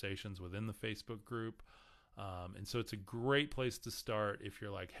conversations within the Facebook group. And so it's a great place to start if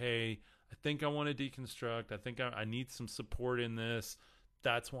you're like, hey, I think I want to deconstruct. I think I need some support in this.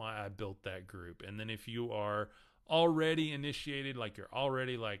 That's why I built that group. And then if you are already initiated, like you're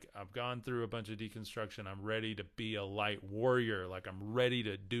already like, I've gone through a bunch of deconstruction, I'm ready to be a light warrior, like I'm ready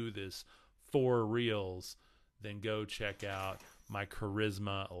to do this for reals, then go check out my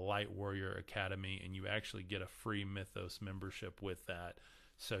Charisma Light Warrior Academy, and you actually get a free Mythos membership with that.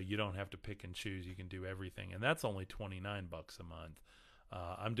 So you don't have to pick and choose. You can do everything. And that's only $29 a month.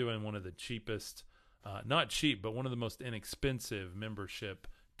 I'm doing one of the cheapest, not cheap, but one of the most inexpensive membership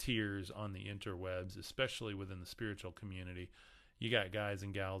tiers on the interwebs, especially within the spiritual community. You got guys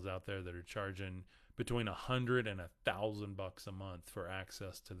and gals out there that are charging between $100 and $1,000 a month for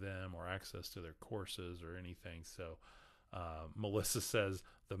access to them or access to their courses or anything. So Melissa says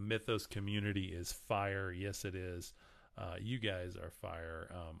the Mythos community is fire. Yes, it is. You guys are fire.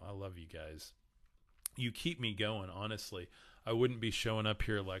 I love you guys. You keep me going, honestly. I wouldn't be showing up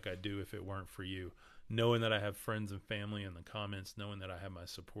here like I do if it weren't for you. Knowing that I have friends and family in the comments, knowing that I have my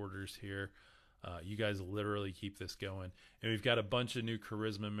supporters here, you guys literally keep this going. And we've got a bunch of new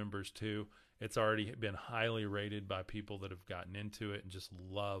Charisma members too. It's already been highly rated by people that have gotten into it and just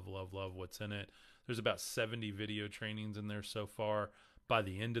love what's in it. There's about 70 video trainings in there so far. By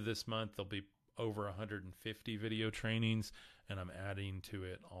the end of this month, there'll be over 150 video trainings, and I'm adding to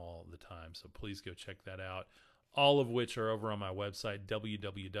it all the time. So please go check that out. All of which are over on my website,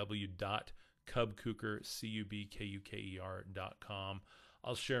 www.cubkuker.com.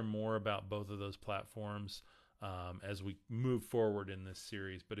 I'll share more about both of those platforms as we move forward in this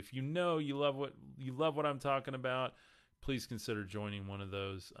series. But if you know you love what I'm talking about, please consider joining one of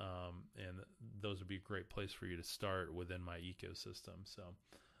those, and those would be a great place for you to start within my ecosystem. So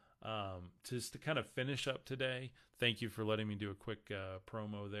just to kind of finish up today, thank you for letting me do a quick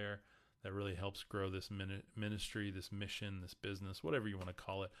promo there. That really helps grow this ministry, this mission, this business, whatever you want to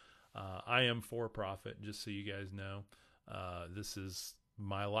call it. I am for profit, just so you guys know. This is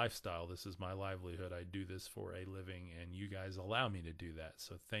my lifestyle. This is my livelihood. I do this for a living, and you guys allow me to do that.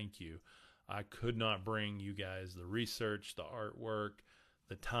 So thank you. I could not bring you guys the research, the artwork,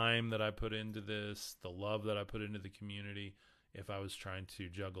 the time that I put into this, the love that I put into the community if I was trying to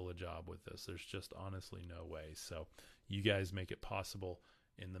juggle a job with this. There's just honestly no way. So you guys make it possible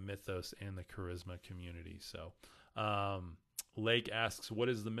in the Mythos and the Charisma community. So Lake asks, what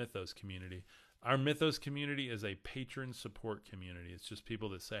is the Mythos community? Our Mythos community is a patron support community. It's just people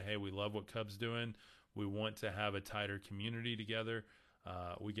that say, hey, we love what Cub's doing. We want to have a tighter community together.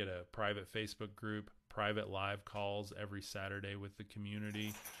 We get a private Facebook group, private live calls every Saturday with the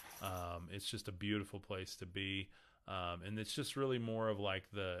community. It's just a beautiful place to be. And it's just really more of like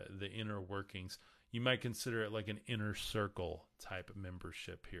the inner workings. You might consider it like an inner circle type of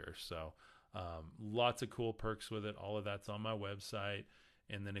membership here. So lots of cool perks with it. All of that's on my website.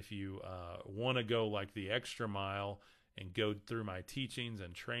 And then if you want to go like the extra mile and go through my teachings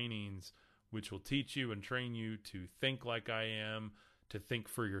and trainings, which will teach you and train you to think like I am, to think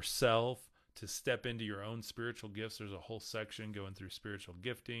for yourself, to step into your own spiritual gifts. There's a whole section going through spiritual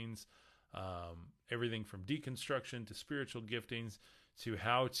giftings, everything from deconstruction to spiritual giftings to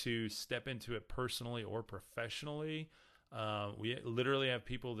how to step into it personally or professionally. We literally have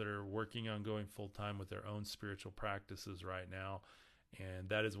people that are working on going full-time with their own spiritual practices right now. And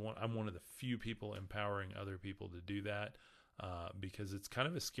that is I'm one of the few people empowering other people to do that, because it's kind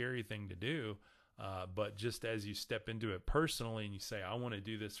of a scary thing to do. But just as you step into it personally and you say, I want to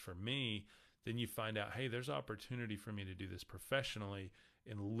do this for me, then you find out, hey, there's opportunity for me to do this professionally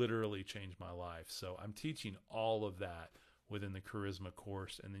and literally change my life. So I'm teaching all of that within the Charisma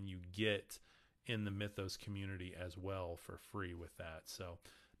course, and then you get in the Mythos community as well for free with that. So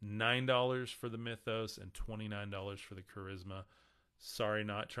 $9 for the Mythos and $29 for the Charisma. Sorry,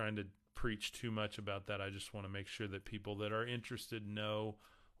 not trying to preach too much about that. I just want to make sure that people that are interested know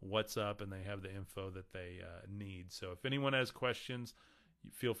what's up and they have the info that they need. So if anyone has questions,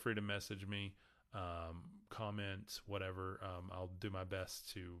 feel free to message me, comment, whatever. I'll do my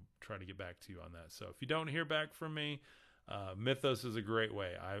best to try to get back to you on that. So if you don't hear back from me, Mythos is a great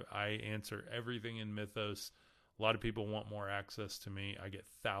way. I answer everything in Mythos. A lot of people want more access to me. I get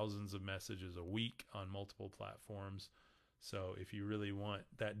thousands of messages a week on multiple platforms. So if you really want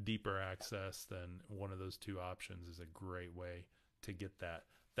that deeper access, then one of those two options is a great way to get that.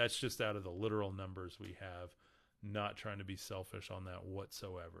 That's just out of the literal numbers we have, not trying to be selfish on that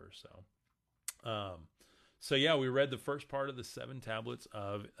whatsoever. So yeah, we read the first part of the 7 tablets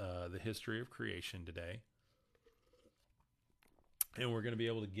of the history of creation today. And we're going to be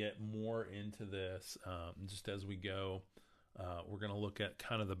able to get more into this just as we go. We're going to look at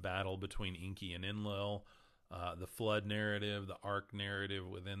kind of the battle between Enki and Enlil, the flood narrative, the ark narrative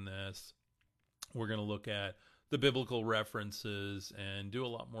within this. We're going to look at the biblical references and do a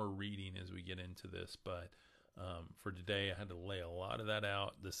lot more reading as we get into this. But for today, I had to lay a lot of that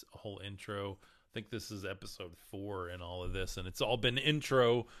out, this whole intro. I think this is episode 4 in all of this, and it's all been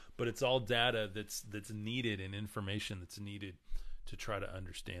intro, but it's all data that's needed and information that's needed to try to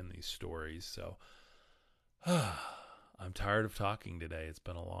understand these stories. So I'm tired of talking today. It's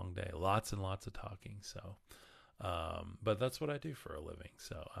been a long day, lots and lots of talking. So, but that's what I do for a living.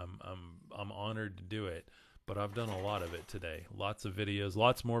 So I'm honored to do it, but I've done a lot of it today. Lots of videos,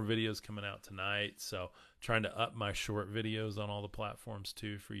 lots more videos coming out tonight. So trying to up my short videos on all the platforms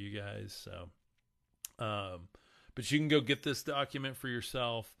too for you guys. So, but you can go get this document for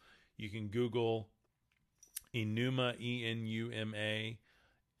yourself. You can Google Enuma, Enuma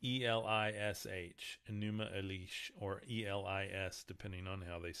Elish, Enuma Elish, or Elis, depending on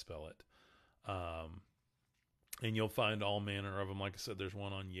how they spell it. And you'll find all manner of them. Like I said, there's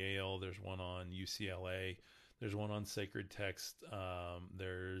one on Yale, there's one on UCLA, there's one on Sacred Text,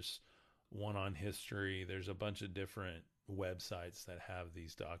 there's one on history. There's a bunch of different websites that have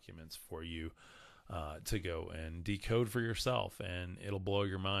these documents for you to go and decode for yourself, and it'll blow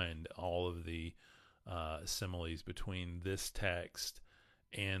your mind, all of the similes between this text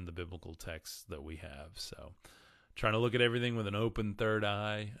and the biblical texts that we have. So trying to look at everything with an open third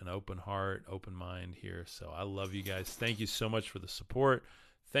eye, an open heart, open mind here. So I love you guys. Thank you so much for the support.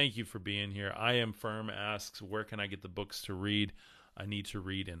 Thank you for being here. I Am Firm asks, where can I get the books to read? I need to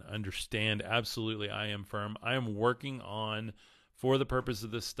read and understand. Absolutely, I Am Firm. I am working on, for the purpose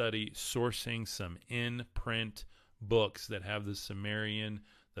of this study, sourcing some in-print books that have the Sumerian,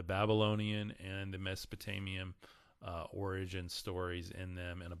 the Babylonian, and the Mesopotamian origin stories in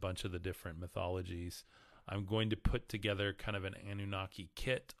them, and a bunch of the different mythologies. I'm going to put together kind of an Anunnaki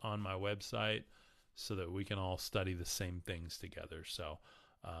kit on my website so that we can all study the same things together. So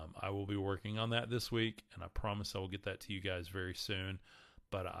I will be working on that this week, and I promise I will get that to you guys very soon.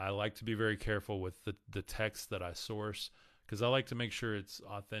 But I like to be very careful with the text that I source, because I like to make sure it's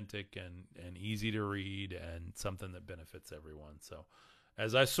authentic and easy to read and something that benefits everyone. So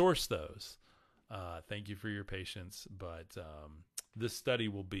as I source those, thank you for your patience. But this study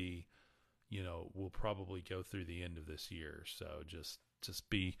will be, we'll probably go through the end of this year. So just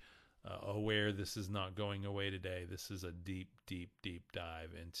be aware this is not going away today. This is a deep, deep, deep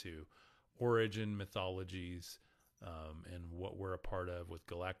dive into origin mythologies and what we're a part of with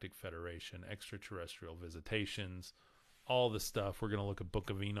Galactic Federation, extraterrestrial visitations, all the stuff. We're going to look at Book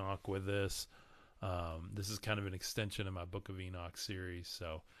of Enoch with this. This is kind of an extension of my Book of Enoch series.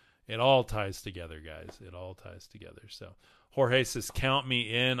 So it all ties together, guys. It all ties together. So Jorge says, count me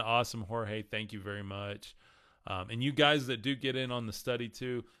in. Awesome, Jorge. Thank you very much. And you guys that do get in on the study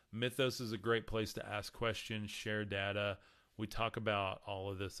too, Mythos is a great place to ask questions, share data. We talk about all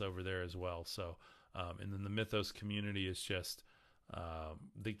of this over there as well. So, and then the Mythos community is just,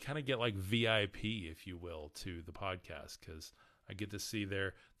 they kind of get like VIP, if you will, to the podcast, because I get to see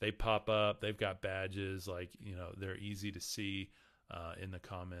they pop up. They've got badges, like, they're easy to see in the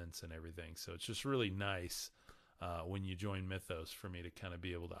comments and everything. So it's just really nice when you join Mythos for me to kind of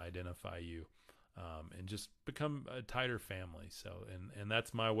be able to identify you and just become a tighter family. So, and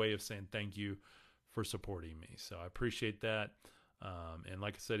that's my way of saying thank you for supporting me. So I appreciate that. And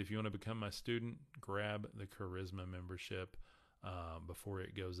like I said, if you want to become my student, grab the Charisma membership. before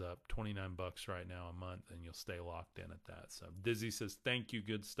it goes up. $29 right now a month, and you'll stay locked in at that. So Dizzy says, thank you.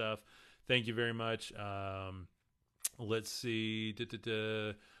 Good stuff. Thank you very much. Let's see.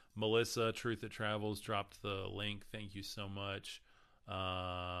 Melissa, Truth That Travels, dropped the link. Thank you so much.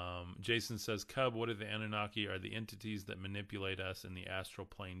 Jason says, Cub, what are the Anunnaki? Are the entities that manipulate us in the astral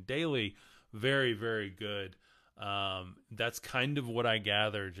plane daily? Very, very good. That's kind of what I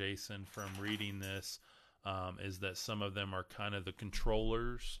gather, Jason, from reading this, is that some of them are kind of the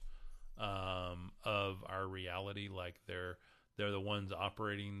controllers of our reality. Like they're the ones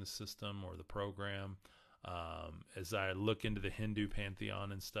operating the system or the program. As I look into the Hindu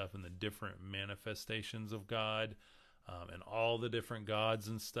pantheon and stuff and the different manifestations of God, and all the different gods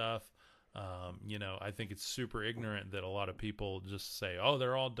and stuff, I think it's super ignorant that a lot of people just say, oh,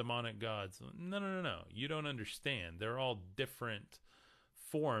 they're all demonic gods. No. You don't understand. They're all different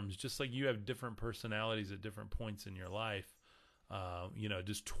forms, just like you have different personalities at different points in your life.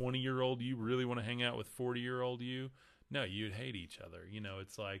 Does 20-year-old you really want to hang out with 40-year-old you? No, you'd hate each other.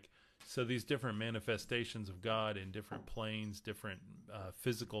 It's like, so these different manifestations of God in different planes, different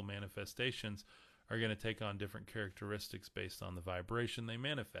physical manifestations are going to take on different characteristics based on the vibration they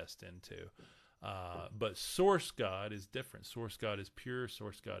manifest into. But Source God is different. Source God is pure.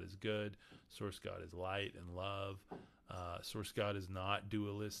 Source God is good. Source God is light and love. Source God is not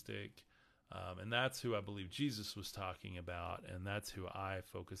dualistic. And that's who I believe Jesus was talking about, and that's who I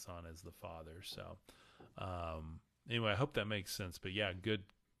focus on as the Father. So anyway, I hope that makes sense. But yeah, good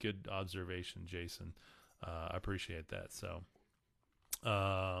observation, Jason. I appreciate that. So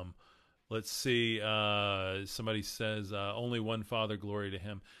let's see. Somebody says only one Father, glory to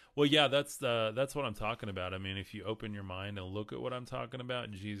Him. Well, yeah, that's what I'm talking about. I mean, if you open your mind and look at what I'm talking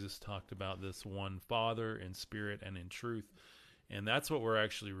about, Jesus talked about this one Father in spirit and in truth, and that's what we're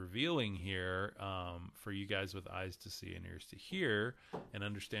actually revealing here, for you guys with eyes to see and ears to hear and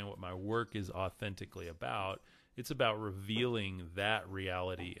understand what my work is authentically about. It's about revealing that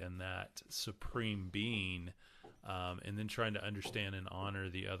reality and that supreme being. And then trying to understand and honor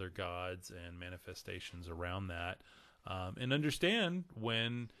the other gods and manifestations around that, and understand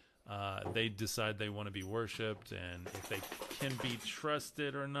when they decide they want to be worshipped and if they can be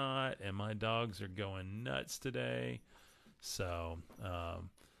trusted or not. And my dogs are going nuts today. So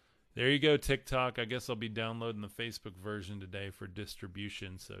there you go, TikTok. I guess I'll be downloading the Facebook version today for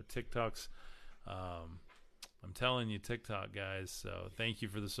distribution. So TikTok's, I'm telling you, TikTok, guys. So thank you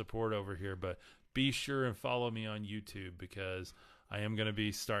for the support over here. But be sure and follow me on YouTube, because I am going to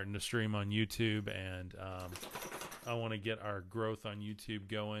be starting to stream on YouTube, and I want to get our growth on YouTube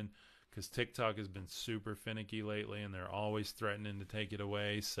going, because TikTok has been super finicky lately, and they're always threatening to take it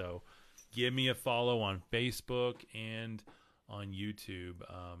away. So give me a follow on Facebook and on YouTube,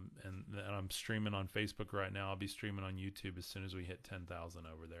 and I'm streaming on Facebook right now. I'll be streaming on YouTube as soon as we hit 10,000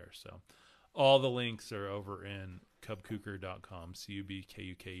 over there. So all the links are over in cubkuker.com,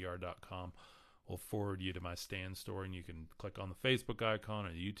 cubkuker.com. Will forward you to my Stand store, and you can click on the Facebook icon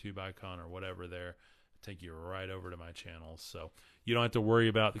or the YouTube icon or whatever there, take you right over to my channel. So you don't have to worry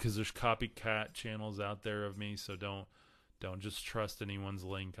about, because there's copycat channels out there of me. So don't just trust anyone's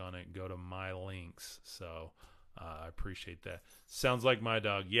link on it. Go to my links. So I appreciate that. Sounds like my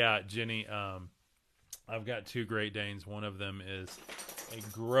dog. Yeah, Jenny. I've got 2 Great Danes. One of them is a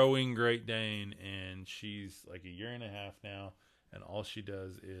growing Great Dane, and she's like 1.5 years now. And all she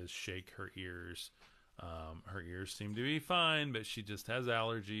does is shake her ears. Her ears seem to be fine, but she just has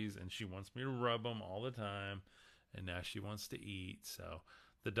allergies, and she wants me to rub them all the time. And now she wants to eat. So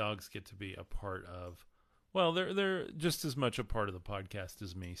the dogs get to be a part of, well, they're just as much a part of the podcast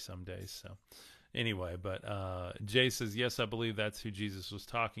as me some days. So anyway, but Jay says, yes, I believe that's who Jesus was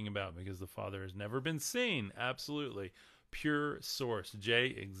talking about, because the Father has never been seen. Absolutely. Pure source.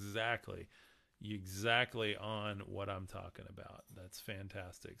 Jay, exactly on what I'm talking about. That's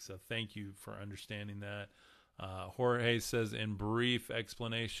fantastic. So thank you for understanding that. Jorge says, in brief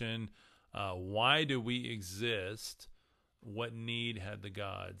explanation, why do we exist? What need had the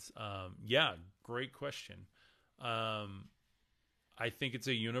gods? Yeah, great question. I think it's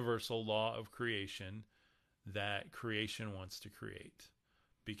a universal law of creation that creation wants to create,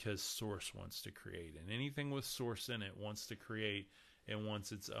 because source wants to create. And anything with source in it wants to create and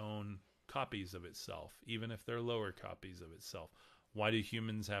wants its own copies of itself, even if they're lower copies of itself. Why do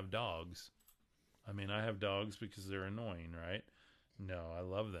humans have dogs? I mean, I have dogs because they're annoying, right? No, I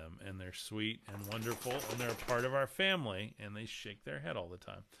love them, and they're sweet and wonderful, and they're a part of our family, and they shake their head all the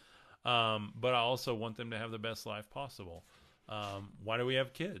time. But I also want them to have the best life possible. Why do we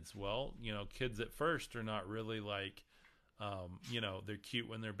have kids? Well, kids at first are not really like, they're cute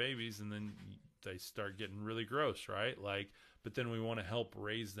when they're babies, and then they start getting really gross, right? Like, but then we want to help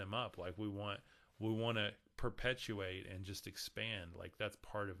raise them up. Like we want to perpetuate and just expand. Like that's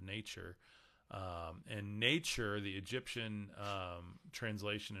part of nature. And nature, the Egyptian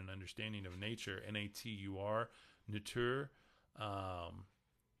translation and understanding of nature, Natur, nature,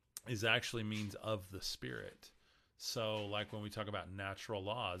 is actually means of the spirit. So, like when we talk about natural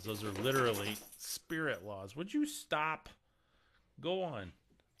laws, those are literally spirit laws. Would you stop? Go on.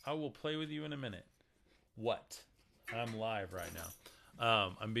 I will play with you in a minute. What? I'm live right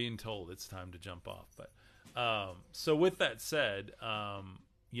now. I'm being told it's time to jump off. But so with that said,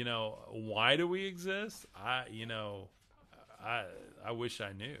 why do we exist? I wish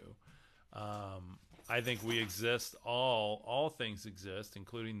I knew. I think we exist. All things exist,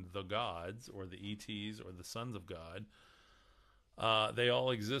 including the gods or the ETs or the sons of God. They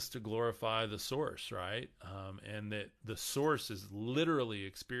all exist to glorify the source, right? And that the source is literally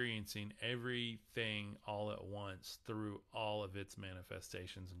experiencing everything all at once through all of its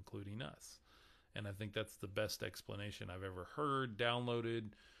manifestations, including us. And I think that's the best explanation I've ever heard,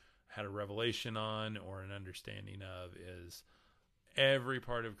 downloaded, had a revelation on, or an understanding of, is every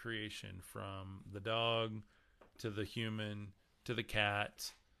part of creation, from the dog to the human to the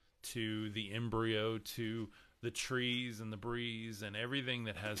cat to the embryo to the trees and the breeze and everything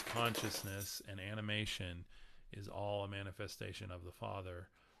that has consciousness and animation, is all a manifestation of the Father,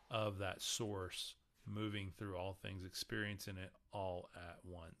 of that source moving through all things, experiencing it all at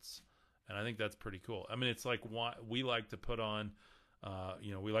once. And I think that's pretty cool. I mean, it's like we like to put on,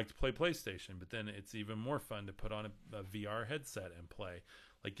 we like to play PlayStation, but then it's even more fun to put on a VR headset and play.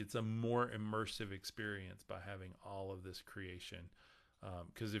 Like, it's a more immersive experience by having all of this creation.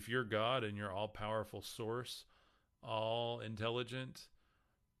 Because if you're God and you're all-powerful source, all intelligent,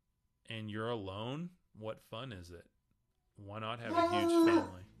 and you're alone, what fun is it? Why not have a huge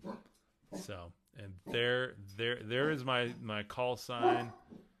family? So, and there is my call sign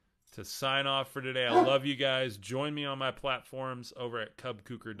to sign off for today. I love you guys. Join me on my platforms over at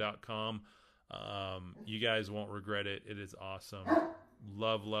cubcooker.com. You guys won't regret it. It is awesome.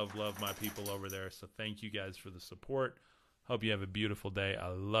 Love my people over there. So thank you guys for the support. Hope you have a beautiful day. I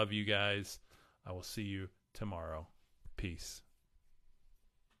love you guys. I will see you tomorrow. Peace.